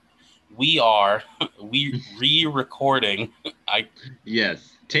re-recording.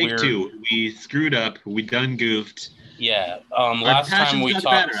 Yes, take two. We screwed up. We done goofed. Yeah. Last time we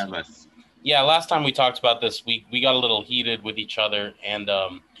talked. Better of us. Yeah, last time we talked about this, we got a little heated with each other, and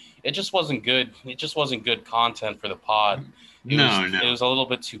it just wasn't good. It just wasn't good content for the pod. It was a little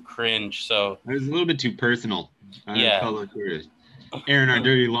bit too cringe. So it was a little bit too personal. Airing our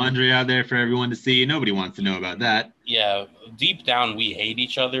dirty laundry out there for everyone to see. Nobody wants to know about that. Yeah, deep down we hate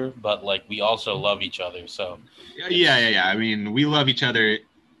each other, but like we also love each other. So yeah. I mean, we love each other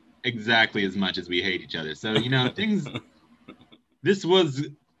exactly as much as we hate each other. So things. This was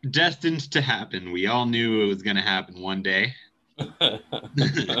destined to happen. We all knew it was going to happen one day.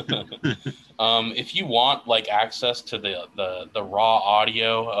 If you want like access to the raw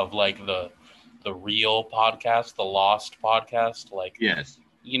audio of like the real podcast, the Lost podcast, like, yes,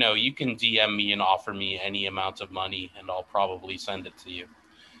 you can DM me and offer me any amount of money and I'll probably send it to you.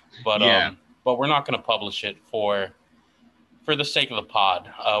 But but we're not going to publish it for the sake of the pod.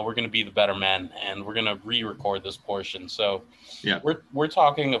 We're going to be the better men, and we're going to re-record this portion. So we're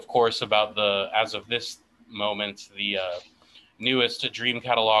talking, of course, about as of this moment, the newest Dream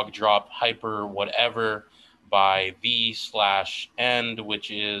Catalog drop, Hyper Whatever, by The/End, which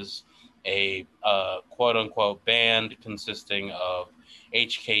is a quote-unquote band consisting of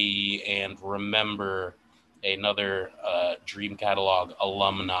HKE and Remember another Dream Catalog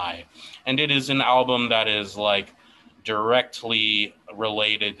alumni. And it is an album that is like directly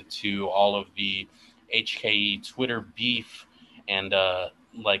related to all of the HKE Twitter beef and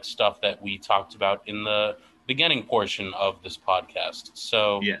like stuff that we talked about in the beginning portion of this podcast.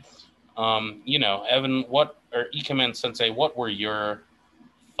 So, yes. You know, Evan, or Ikemen Sensei, what were your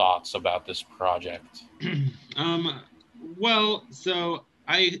thoughts about this project? Well, so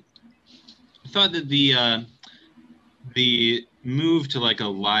I thought that the move to like a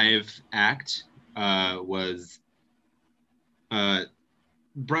live act was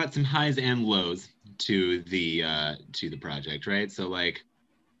brought some highs and lows to the project, right? So like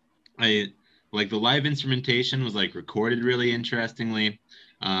the live instrumentation was like recorded really interestingly.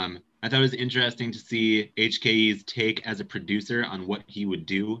 I thought it was interesting to see HKE's take as a producer on what he would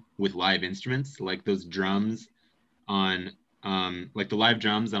do with live instruments, like those drums on like the live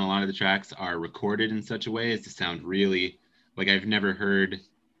drums on a lot of the tracks are recorded in such a way as to sound really like I've never heard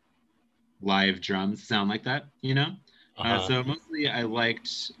live drums sound like that, you know? So mostly I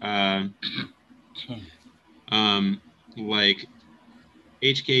liked like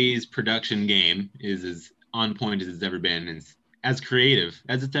HKE's production game is as on point as it's ever been, and as creative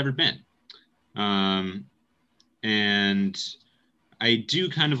as it's ever been. And I do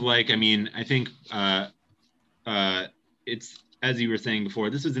kind of like, I mean, I think it's, as you were saying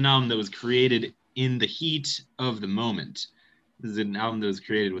before, this was an album that was created in the heat of the moment. This is an album that was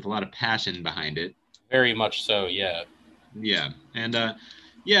created with a lot of passion behind it. Very much so, yeah. Yeah, and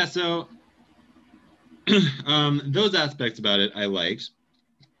yeah, so those aspects about it I liked.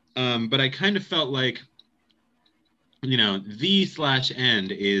 But I kind of felt like, you know,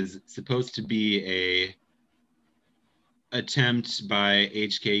 the/end is supposed to be a attempt by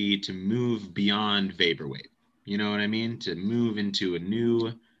HKE to move beyond vaporwave. You know what I mean? To move into a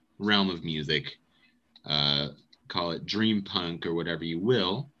new realm of music, call it dream punk or whatever you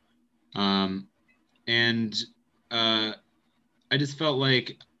will. And I just felt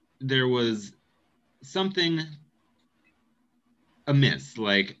like there was something amiss,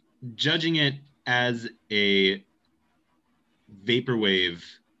 like judging it as a vaporwave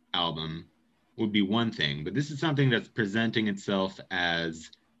album would be one thing, but this is something that's presenting itself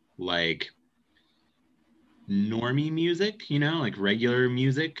as like normie music, you know, like regular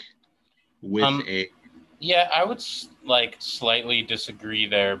music with a... Yeah, I would like slightly disagree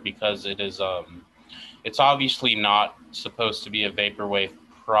there, because it is it's obviously not supposed to be a vaporwave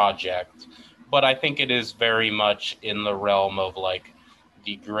project, but I think it is very much in the realm of like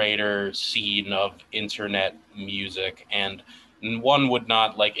the greater scene of internet music, and one would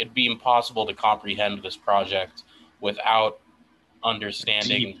not, like, it'd be impossible to comprehend this project without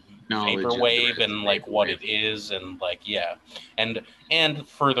understanding vaporwave and like what it is, and like, yeah, and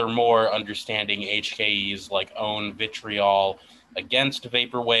furthermore understanding HKE's like own vitriol against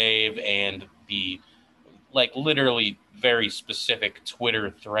vaporwave and the like literally very specific Twitter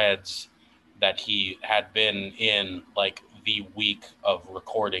threads that he had been in like the week of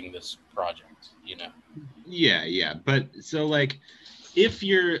recording this project, you know? Yeah. But so like, if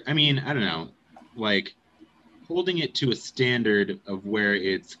you're, I mean, I don't know, like holding it to a standard of where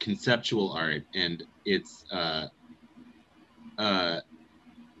it's conceptual art and it's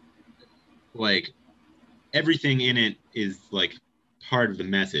like everything in it is like part of the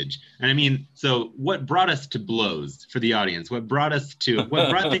message. And I mean, so what brought us to blows for the audience, what brought things to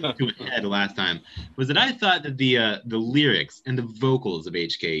a head last time was that I thought that the lyrics and the vocals of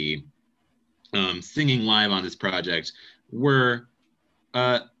HKE singing live on this project were,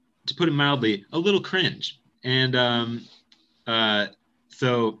 to put it mildly, a little cringe. And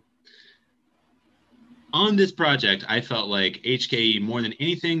so on this project, I felt like HKE, more than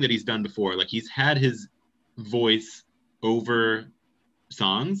anything that he's done before, like he's had his voice over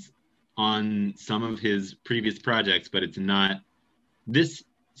songs on some of his previous projects, but it's not, this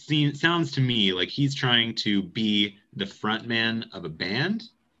sounds to me like he's trying to be the frontman of a band,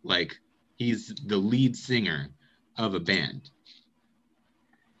 like he's the lead singer of a band,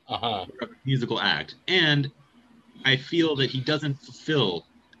 a musical act. And I feel that he doesn't fulfill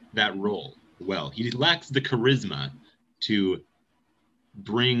that role well. He lacks the charisma to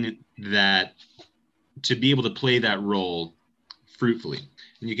bring that, to be able to play that role fruitfully.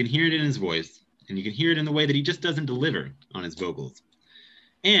 And you can hear it in his voice, and you can hear it in the way that he just doesn't deliver on his vocals.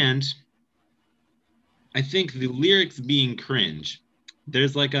 And I think the lyrics being cringe,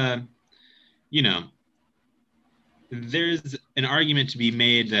 there's like a, you know, there's an argument to be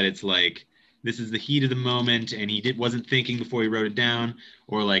made that it's like, this is the heat of the moment and he wasn't thinking before he wrote it down,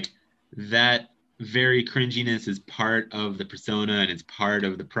 or like that very cringiness is part of the persona and it's part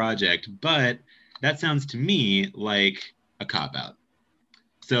of the project. But that sounds to me like a cop-out.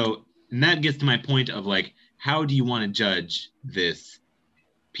 So, and that gets to my point of like, how do you want to judge this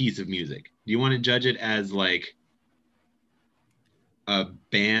piece of music? Do you want to judge it as like a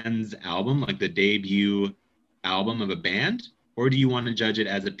band's album, like the debut album of a band? Or do you want to judge it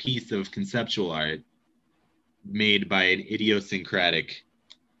as a piece of conceptual art made by an idiosyncratic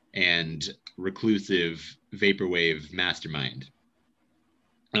and reclusive vaporwave mastermind?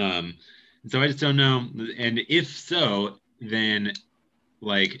 So I just don't know. And if so, then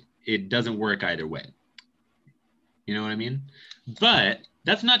like it doesn't work either way. You know what I mean? But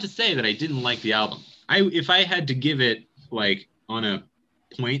that's not to say that I didn't like the album. If I had to give it like on a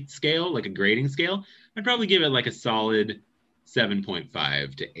point scale, like a grading scale, I'd probably give it like a solid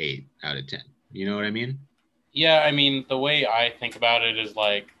 7.5 to 8 out of 10. You know what I mean? Yeah, I mean, the way I think about it is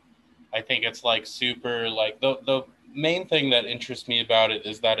like, I think it's like super, like the main thing that interests me about it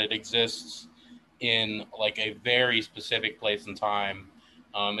is that it exists in like a very specific place and time.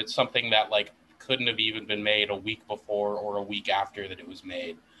 It's something that like couldn't have even been made a week before or a week after that it was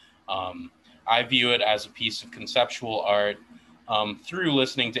made. I view it as a piece of conceptual art. Through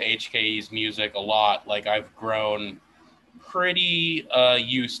listening to HKE's music a lot, like I've grown pretty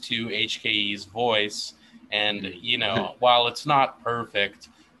used to HKE's voice, and you know, while it's not perfect,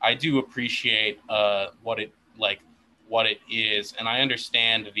 I do appreciate what it is, and I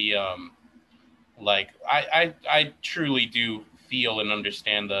understand the I truly do feel and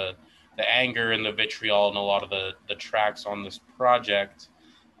understand the anger and the vitriol in a lot of the tracks on this project.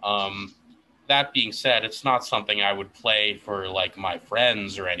 That being said, it's not something I would play for like my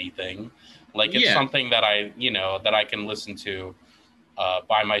friends or anything. Like it's something that I can listen to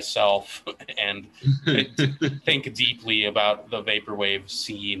by myself and think deeply about the vaporwave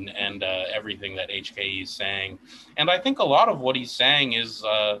scene and everything that HKE is saying. And I think a lot of what he's saying is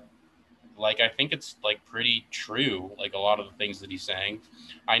I think it's like pretty true. Like a lot of the things that he's saying,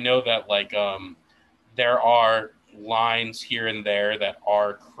 I know that like there are lines here and there that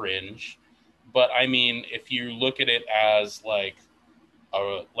are cringe, but I mean, if you look at it as like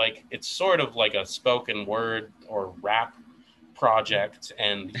it's sort of like a spoken word or rap project,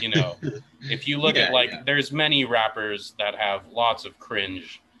 and you know, if you look at there's many rappers that have lots of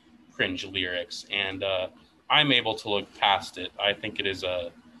cringe lyrics, and I'm able to look past it. I think it is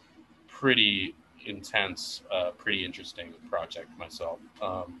a pretty intense, pretty interesting project myself,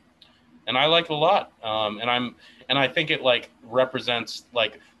 and I like it a lot. And I think it like represents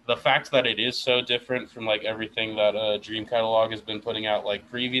like the fact that it is so different from like everything that Dream Catalog has been putting out like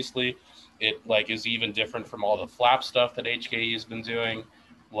previously. It like is even different from all the flap stuff that HKE has been doing.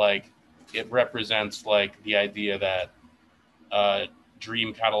 Like it represents like the idea that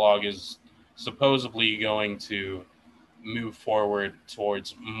Dream Catalog is supposedly going to move forward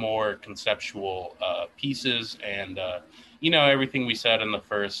towards more conceptual pieces, and you know, everything we said in the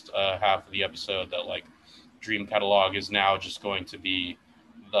first half of the episode, that like Dream Catalog is now just going to be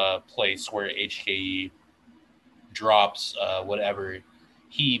the place where HKE drops whatever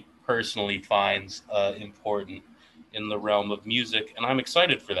he personally finds important in the realm of music, and I'm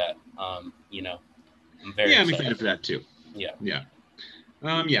excited for that. You know, I'm excited for that too.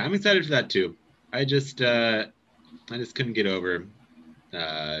 I'm excited for that too. I just couldn't get over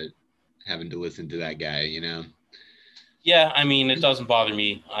having to listen to that guy, you know. Yeah, I mean, it doesn't bother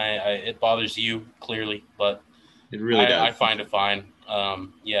me. It bothers you clearly, but it really does. I find it fine.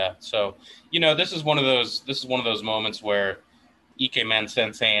 So you know, this is one of those moments where Ikemen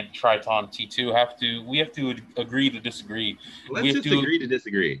Sensei and Triton T2 have to agree to disagree. Let's agree to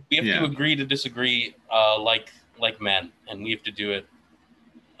disagree. We have to agree to disagree, like men, and we have to do it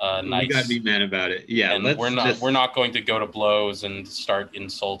nice. We gotta be men about it. Yeah, and we're not going to go to blows and start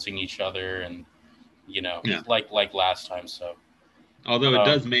insulting each other, and you know, like last time. So, although it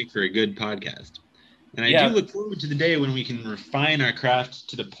does make for a good podcast. And I do look forward to the day when we can refine our craft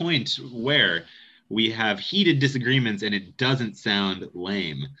to the point where we have heated disagreements and it doesn't sound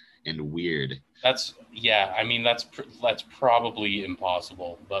lame and weird. That's probably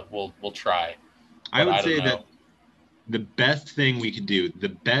impossible, but we'll try. I would say that the best thing we could do, the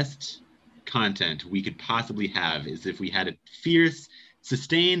best content we could possibly have, is if we had a fierce,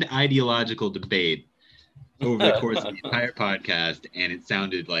 sustained ideological debate over the course of the entire podcast, and it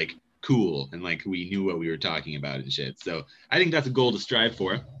sounded like cool and like we knew what we were talking about and shit. So I think that's a goal to strive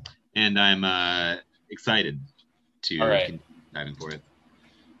for, and I'm excited to keep diving for it.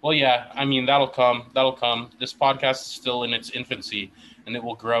 Well, yeah, I mean, that'll come. This podcast is still in its infancy, and it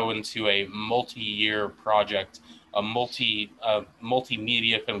will grow into a multi-year project, a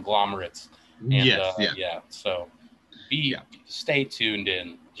multimedia conglomerate. And, so stay tuned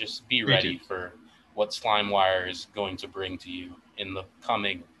in. Just be ready for what SlimeWire is going to bring to you in the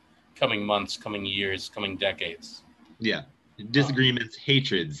coming months, coming years, coming decades. Yeah. Disagreements,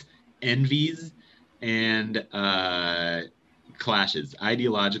 hatreds, envies, and clashes,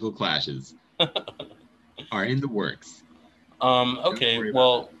 ideological clashes are in the works. Okay,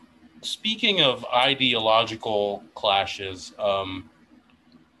 well, speaking of ideological clashes,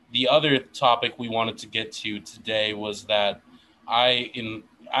 the other topic we wanted to get to today was that I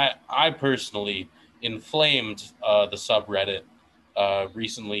personally inflamed the subreddit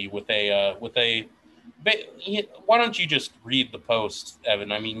recently with a why don't you just read the post,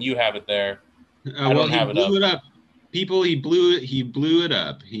 Evan? I mean, you have it there. I don't have it up. It up. People, he blew it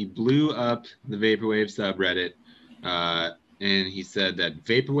up. He blew up the Vaporwave subreddit, and he said that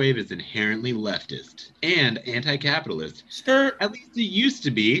Vaporwave is inherently leftist and anti-capitalist. Skirt. At least it used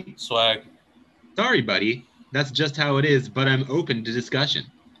to be. Swag. Sorry, buddy. That's just how it is, but I'm open to discussion.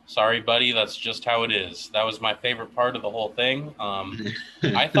 Sorry, buddy. That's just how it is. That was my favorite part of the whole thing.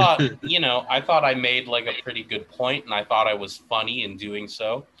 I thought, I made like a pretty good point, and I thought I was funny in doing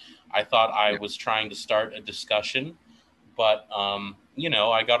so. I thought I was trying to start a discussion, but,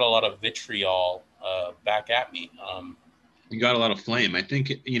 I got a lot of vitriol back at me. You got a lot of flame. I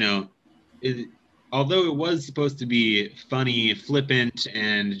think, although it was supposed to be funny, flippant,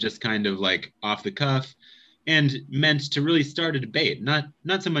 and just kind of like off the cuff, and meant to really start a debate, not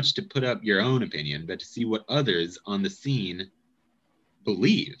so much to put up your own opinion, but to see what others on the scene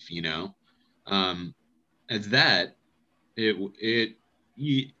believe, as that,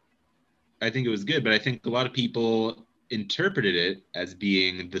 I think it was good, but I think a lot of people interpreted it as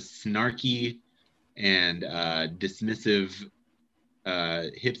being the snarky and dismissive,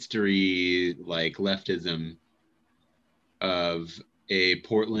 hipstery, like leftism of a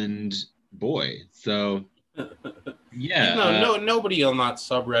Portland boy. So, yeah. Nobody on that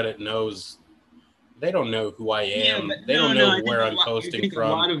subreddit knows. They don't know who I am. They don't know where I'm posting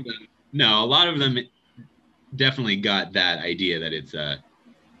from. A lot of them definitely got that idea that it's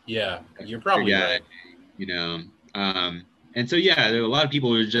yeah, you're probably right. And so there were a lot of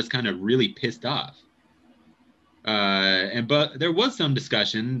people who were just kind of really pissed off. But there was some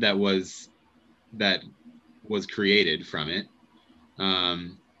discussion that was created from it.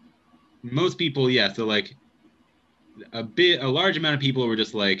 Most people, so like a large amount of people were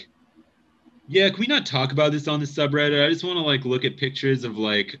just like, yeah, can we not talk about this on the subreddit? I just want to like look at pictures of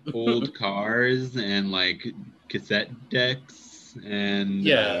like old cars and like cassette decks and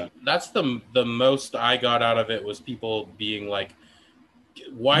that's the most I got out of it was people being like,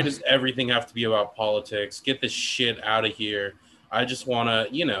 why does everything have to be about politics? Get this shit out of here. I just want to,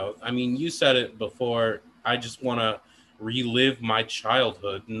 you said it before. I just want to relive my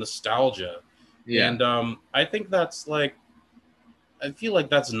childhood nostalgia. Yeah. And I think that's like, I feel like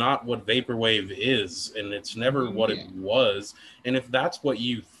that's not what Vaporwave is, and it's never what it was. And if that's what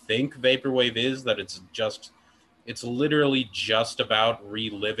you think Vaporwave is, that it's literally just about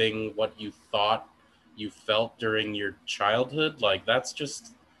reliving what you thought you felt during your childhood, like that's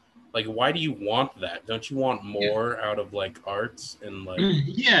just like, why do you want that? Don't you want more out of like arts and like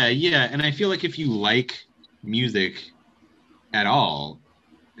and I feel like if you like music at all,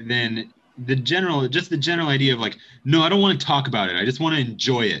 then the general idea of like, no, I don't want to talk about it, I just want to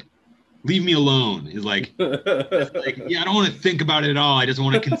enjoy it, leave me alone, is like, I don't want to think about it at all, I just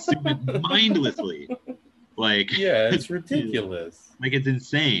want to consume it mindlessly. Like, it's ridiculous. Like, it's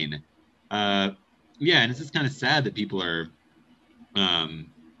insane. And it's just kind of sad that people are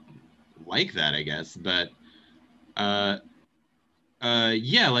like that, I guess. But like,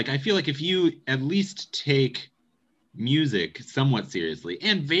 I feel like if you at least take music somewhat seriously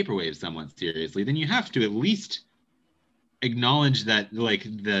and Vaporwave somewhat seriously, then you have to at least acknowledge that like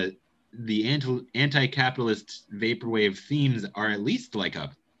the anti-capitalist Vaporwave themes are at least like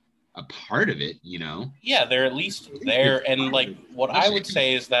a part of it, they're at least there. And like what I would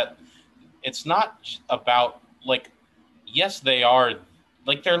say is that it's not about like, yes, they are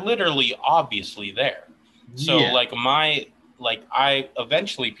like, they're literally obviously there. So I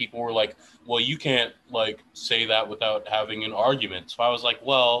eventually people were like, well, you can't like say that without having an argument. So I was like,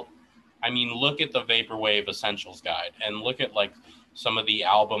 well, I mean, look at the Vaporwave Essentials Guide and look at like some of the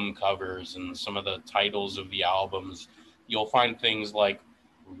album covers and some of the titles of the albums. You'll find things like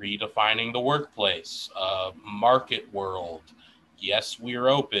Redefining the Workplace, Market World, Yes, We're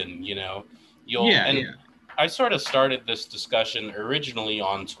Open, I sort of started this discussion originally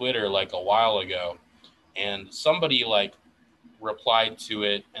on Twitter like a while ago, and somebody like replied to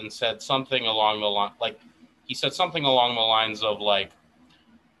it and said something along the line, like he said something along the lines of like,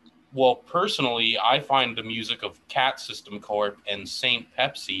 well, personally, I find the music of Cat System Corp and Saint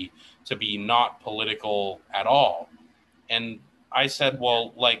Pepsi to be not political at all. And I said,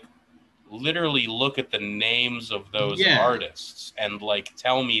 well, like, literally look at the names of those artists and like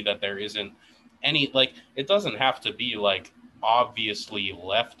tell me that there isn't any, like, it doesn't have to be like obviously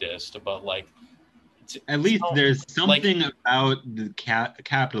leftist, but like at least there's something like, about the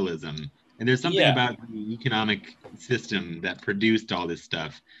capitalism, and there's something about the economic system that produced all this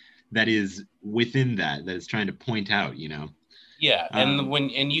stuff that is within that is trying to point out, you know.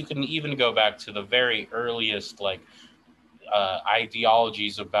 And you can even go back to the very earliest like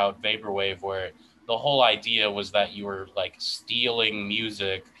ideologies about vaporwave, where the whole idea was that you were like stealing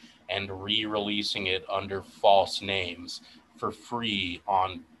music and re-releasing it under false names for free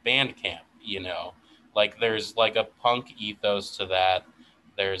on Bandcamp, you know. Like there's like a punk ethos to that.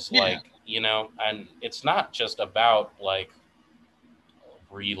 There's like, you know, and it's not just about like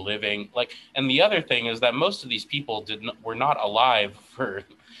reliving, like, and the other thing is that most of these people were not alive for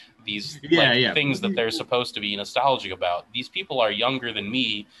these things that they're supposed to be nostalgic about. These people are younger than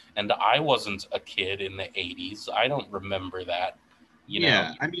me, and I wasn't a kid in the 80s. I don't remember that, you know?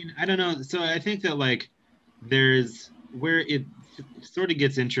 Yeah, I mean, I don't know. So I think that, like, there's where it sort of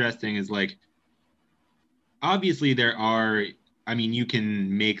gets interesting is, like, obviously there are, I mean, you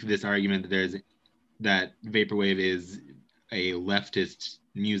can make this argument that vaporwave is a leftist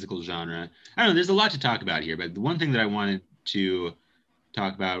musical genre. I don't know, there's a lot to talk about here, but the one thing that I wanted to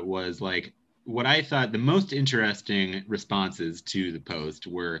talk about was like what I thought the most interesting responses to the post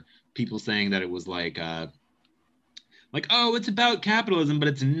were people saying that it was like oh, it's about capitalism, but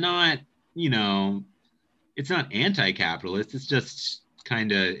it's not, you know, it's not anti-capitalist. It's just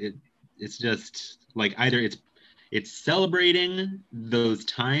kind of it's just like either it's celebrating those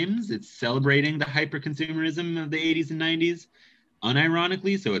times, it's celebrating the hyper-consumerism of the 80s and 90s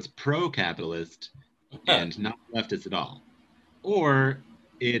unironically, so it's pro-capitalist and not leftist at all. Or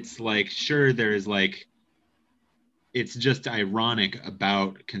it's like, sure, there's like, it's just ironic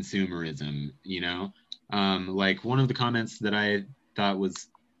about consumerism, you know? Like one of the comments that I thought was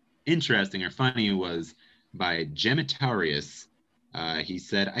interesting or funny was by Gemitarius. He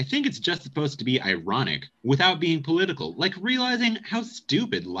said, I think it's just supposed to be ironic without being political, like realizing how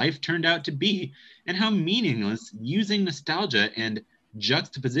stupid life turned out to be and how meaningless using nostalgia and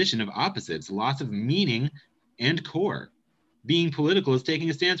juxtaposition of opposites, loss of meaning and core. Being political is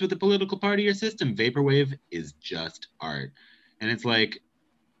taking a stance with the political party or system. Vaporwave is just art. And it's like,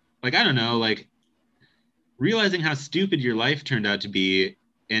 I don't know, like realizing how stupid your life turned out to be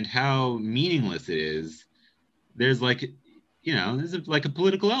and how meaningless it is. There's like, you know, there's like a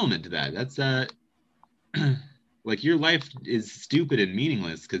political element to that. That's like your life is stupid and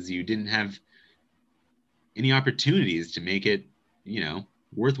meaningless because you didn't have any opportunities to make it, you know,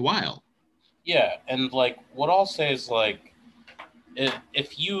 worthwhile. Yeah, and like what I'll say is like,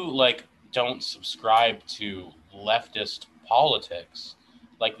 if you like don't subscribe to leftist politics,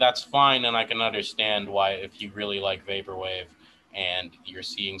 like that's fine, and I can understand why if you really like vaporwave and you're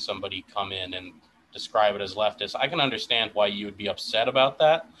seeing somebody come in and describe it as leftist, I can understand why you would be upset about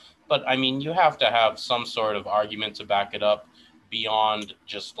that. But I mean, you have to have some sort of argument to back it up beyond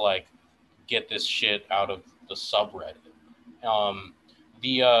just like get this shit out of the subreddit.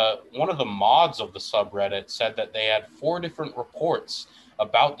 One of the mods of the subreddit said that they had 4 different reports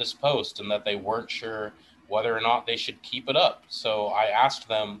about this post and that they weren't sure whether or not they should keep it up. So I asked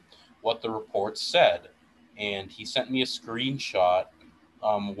them what the reports said, and he sent me a screenshot.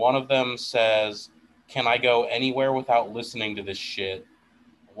 One of them says, "Can I go anywhere without listening to this shit?"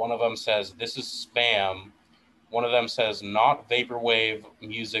 One of them says, "This is spam." One of them says, "Not vaporwave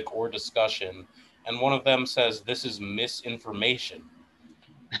music or discussion." And one of them says, "This is misinformation."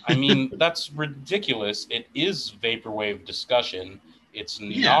 I mean, that's ridiculous. It is vaporwave discussion. It's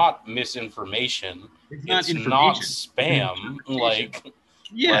not misinformation. It's not spam.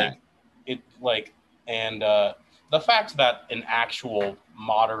 And the fact that an actual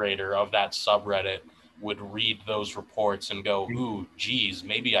moderator of that subreddit would read those reports and go, "Ooh, geez,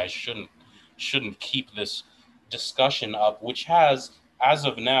 maybe I shouldn't keep this discussion up," which has, as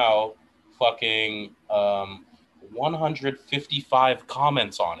of now, fucking 155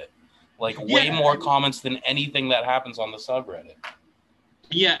 comments on it. Like way more comments than anything that happens on the subreddit.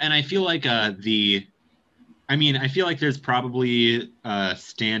 Yeah, and I feel like I feel like there's probably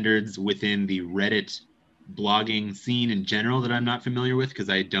standards within the Reddit blogging scene in general that I'm not familiar with, because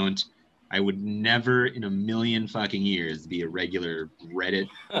I would never in a million fucking years be a regular Reddit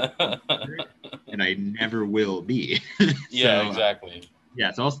and I never will be. Yeah, exactly.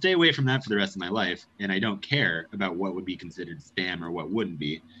 Yeah, so I'll stay away from that for the rest of my life, and I don't care about what would be considered spam or what wouldn't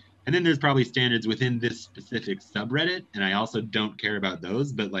be. and then there's probably standards within this specific subreddit, and I also don't care about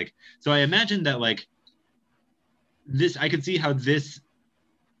those. But like, so I imagine that like this, I could see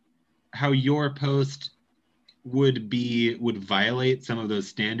how your post would violate some of those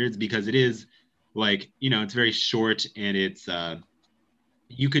standards, because it is like, you know, it's very short, and it's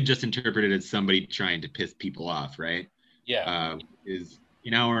you could just interpret it as somebody trying to piss people off, right? Yeah. Is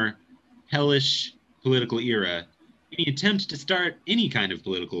in our hellish political era, any attempt to start any kind of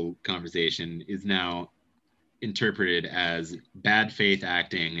political conversation is now interpreted as bad faith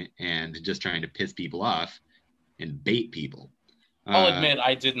acting and just trying to piss people off and bait people. I'll admit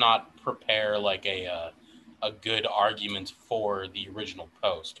I did not prepare like a good argument for the original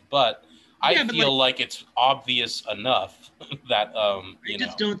post, but I feel like it's obvious enough that I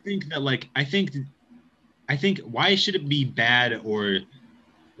just don't think that, like, I think why should it be bad or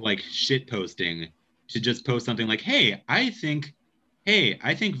like shit posting to just post something like, hey, I think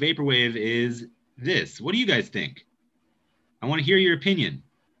vaporwave is this. What do you guys think? I want to hear your opinion.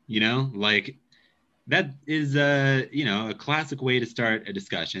 You know, like that is a classic way to start a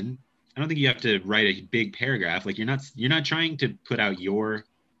discussion. I don't think you have to write a big paragraph. Like you're not trying to put out your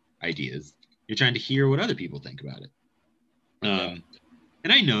ideas. You're trying to hear what other people think about it. And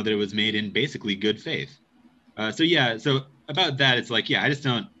I know that it was made in basically good faith. So about that, it's like, yeah, I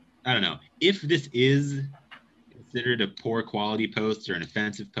don't know. If this is considered a poor quality post or an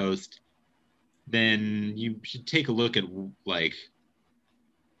offensive post, then you should take a look at like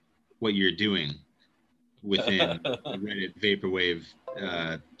what you're doing within the Reddit Vaporwave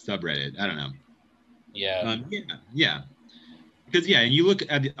subreddit. I don't know. Yeah. Yeah. Because and you look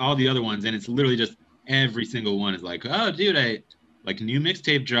at all the other ones, and it's literally just every single one is like, oh, dude, I like new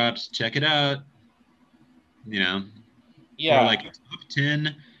mixtape dropped. Check it out. You know. Yeah. Or like top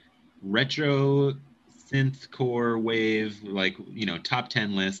 10 retro synthcore wave, like, you know, top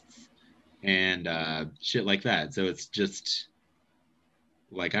 10 lists and shit like that. So it's just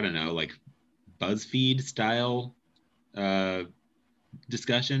like, I don't know, like BuzzFeed style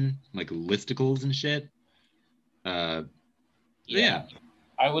discussion, like listicles and shit. Yeah.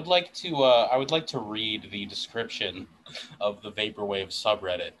 I would like to read the description of the Vaporwave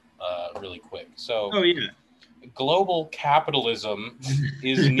subreddit really quick. So global capitalism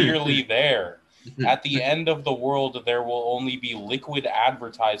is nearly there. At the end of the world, there will only be liquid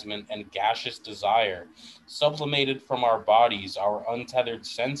advertisement and gaseous desire. Sublimated from our bodies, our untethered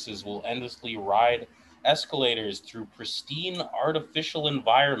senses will endlessly ride escalators through pristine artificial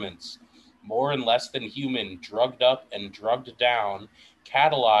environments, more and less than human, drugged up and drugged down,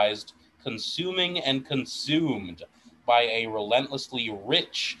 catalyzed, consuming and consumed by a relentlessly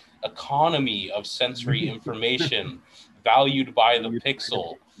rich economy of sensory information valued by the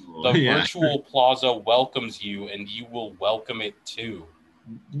pixel. The virtual plaza welcomes you, and you will welcome it too.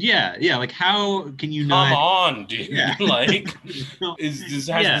 Yeah. Like, how can you not? Come on, dude. Yeah. Like, has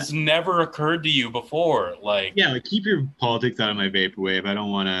this never occurred to you before? Like, like, keep your politics out of my vaporwave. I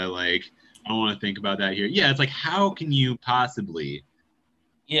don't want to think about that here. Yeah, it's like, how can you possibly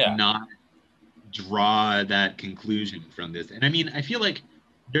not draw that conclusion from this? And I mean, I feel like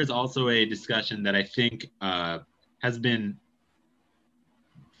there's also a discussion that I think has been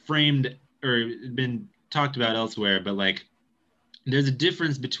framed or been talked about elsewhere, but like there's a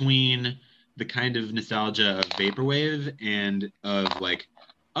difference between the kind of nostalgia of vaporwave and of like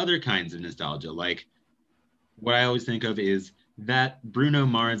other kinds of nostalgia. Like what I always think of is that Bruno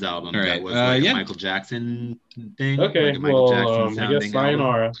Mars album that was like a Michael Jackson thing. Okay, like a Michael Jackson I guess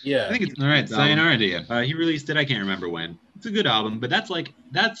Sayonara. Album. Yeah, I think it's all right. Sayonara to you. He released it. I can't remember when. It's a good album, but that's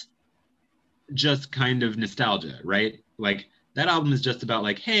just kind of nostalgia, right? Like that album is just about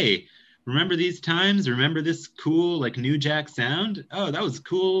like, hey, remember these times? Remember this cool like New Jack sound? Oh, that was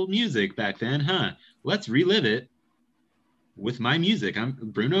cool music back then, huh? Let's relive it with my music. I'm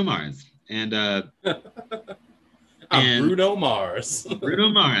Bruno Mars, and I'm Bruno Mars. Bruno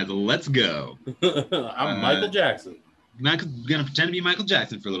Mars, let's go. I'm Michael Jackson. I'm gonna pretend to be Michael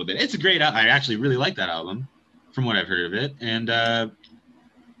Jackson for a little bit. It's a great album. I actually really like that album, from what I've heard of it, and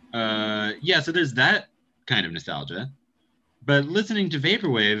so there's that kind of nostalgia. But listening to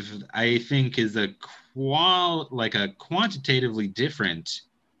vaporwave, I think, is a quantitatively different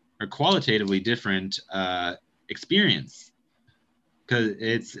or qualitatively different experience, because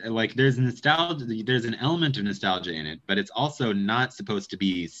it's like there's an element of nostalgia in it, but it's also not supposed to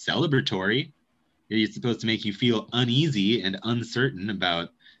be celebratory. It's supposed to make you feel uneasy and uncertain about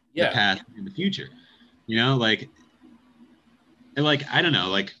the past and the future. You know, like I don't know,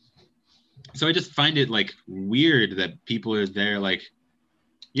 like. So I just find it like weird that people are there, like,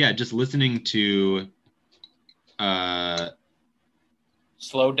 just listening to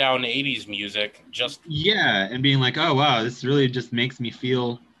slowed down 80s music. And being like, oh wow, this really just makes me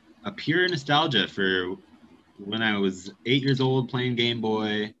feel a pure nostalgia for when I was 8 years old playing Game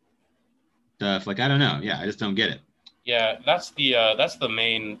Boy stuff. Like, I don't know. Yeah, I just don't get it. Yeah, that's the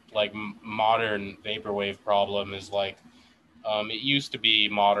main like modern vaporwave problem is like it used to be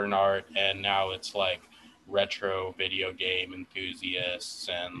modern art and now it's like retro video game enthusiasts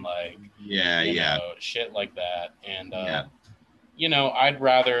and like shit like that. And you know, I'd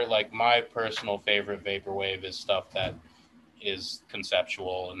rather, like, my personal favorite vaporwave is stuff that is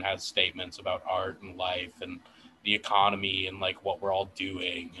conceptual and has statements about art and life and the economy and like what we're all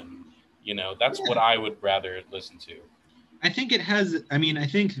doing, and you know, that's what I would rather listen to. I think it has, I mean, I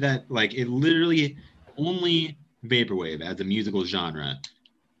think that like it literally only vaporwave as a musical genre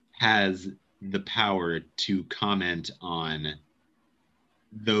has the power to comment on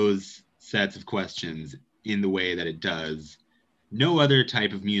those sets of questions in the way that it does. No other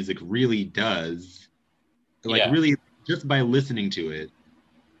type of music really does. Like really just by listening to it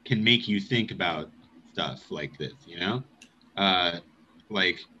can make you think about stuff like this, you know?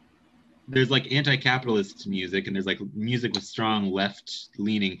 Like there's like anti-capitalist music and there's like music with strong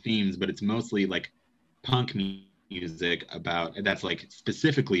left-leaning themes, but it's mostly like punk music about that's like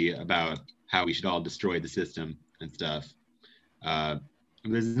specifically about how we should all destroy the system and stuff.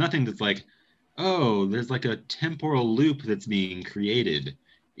 There's nothing that's like, oh, there's like a temporal loop that's being created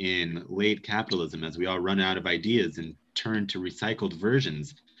in late capitalism as we all run out of ideas and turn to recycled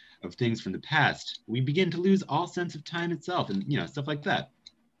versions of things from the past. We begin to lose all sense of time itself and, you know, stuff like that.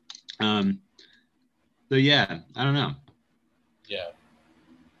 So yeah, I don't know.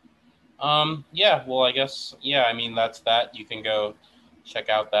 Well, I guess, I mean, that's that. You can go check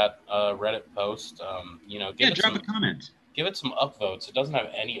out that Reddit post. You know, drop a comment. Give it some upvotes. It doesn't have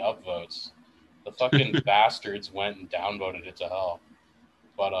any upvotes. The fucking bastards went and downvoted it to hell.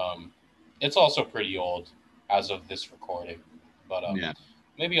 But it's also pretty old as of this recording. But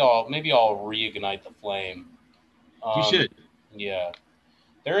maybe I'll reignite the flame. You should. Yeah.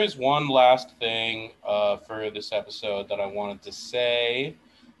 There is one last thing for this episode that I wanted to say.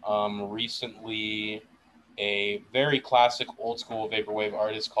 Recently, a very classic old school vaporwave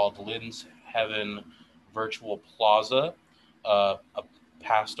artist called Lynn's Heaven Virtual Plaza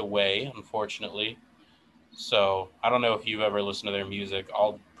passed away, unfortunately. So I don't know if you've ever listened to their music.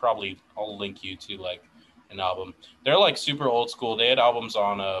 I'll link you to like an album. They're like super old school. They had albums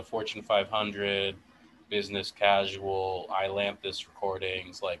on Fortune 500, Business Casual, Ilanthus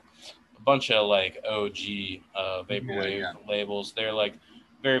recordings, like a bunch of like OG vaporwave labels. They're like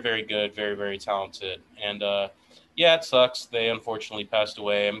very, very good, very, very talented. And it sucks. They unfortunately passed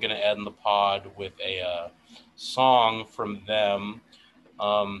away. I'm going to end the pod with a song from them.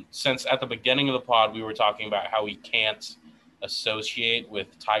 Since at the beginning of the pod, we were talking about how we can't associate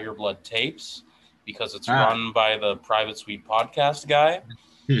with Tiger Blood Tapes because it's run by the Private Suite podcast guy.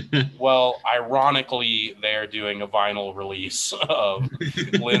 Well, ironically, they're doing a vinyl release of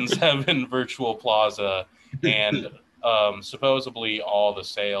Lynn's Heaven Virtual Plaza, and supposedly all the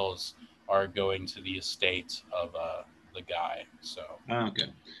sales are going to the estate of the guy. So,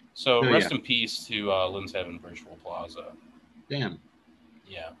 So rest in peace to Lynn's Heaven Virtual Plaza. Damn.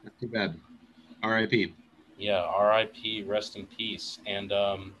 Yeah. Not too bad. R.I.P. Yeah, R.I.P. Rest in peace. And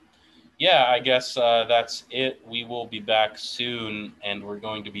I guess that's it. We will be back soon, and we're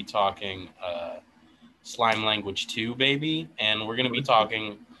going to be talking Slime Language 2, baby. And we're going to be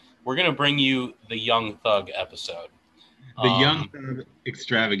talking, we're going to bring you the Young Thug episode. The Young Thug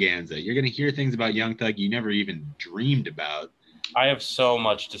extravaganza. You're going to hear things about Young Thug you never even dreamed about. I have so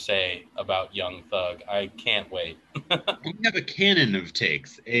much to say about Young Thug. I can't wait. We have a canon of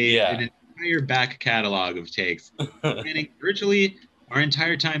takes, an entire back catalog of takes, spanning virtually our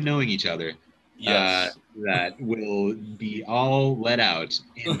entire time knowing each other. Yes. That will be all let out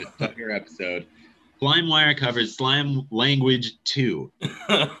in the Thugger episode. SlimeWire covers Slime Language 2.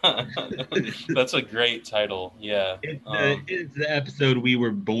 That's a great title. Yeah. It's the episode we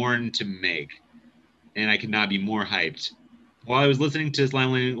were born to make, and I could not be more hyped. While I was listening to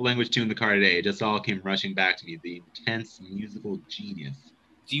Slime Language 2 in the car today, it just all came rushing back to me, the intense musical genius.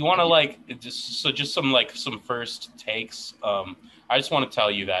 Do you want to just some first takes? I just want to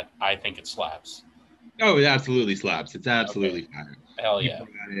tell you that I think it slaps. Oh, it absolutely slaps. It's absolutely fire. Hell yeah.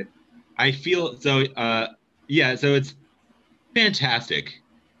 I feel so. So it's fantastic.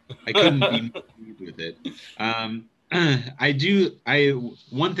 I couldn't be more with it.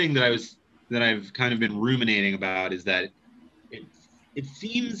 One thing that I've kind of been ruminating about is that it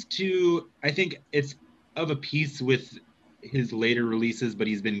seems to, I think it's of a piece with his later releases, but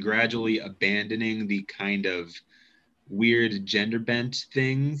he's been gradually abandoning the kind of weird gender bent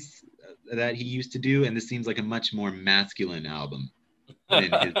things that he used to do, and this seems like a much more masculine album than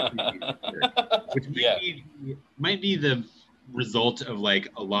his previous work, which might be the result of like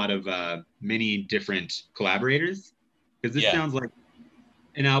a lot of many different collaborators, because this sounds like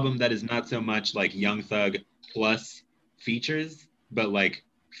an album that is not so much like Young Thug plus features, but like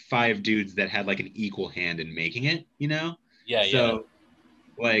 5 dudes that had like an equal hand in making it, you know? So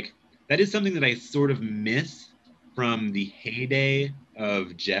like that is something that I sort of miss from the heyday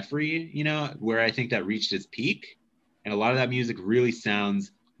of Jeffrey, you know, where I think that reached its peak. And a lot of that music really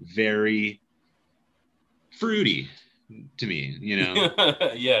sounds very fruity to me, you know?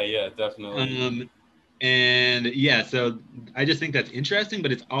 Yeah, definitely. And yeah, so I just think that's interesting,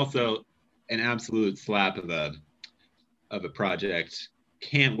 but it's also an absolute slap of a project.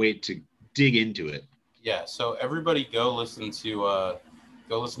 Can't wait to dig into it. Yeah, so everybody go listen to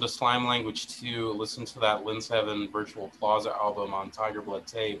Slime Language 2, listen to that Lynn Seven Virtual Plaza album on Tiger Blood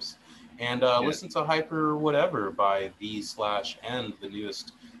Tapes, and listen to Hyper Whatever by The/N, the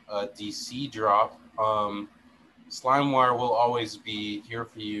newest DC drop. SlimeWire will always be here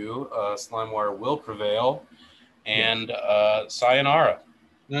for you. SlimeWire will prevail. And sayonara.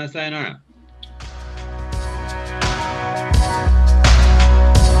 Sayonara.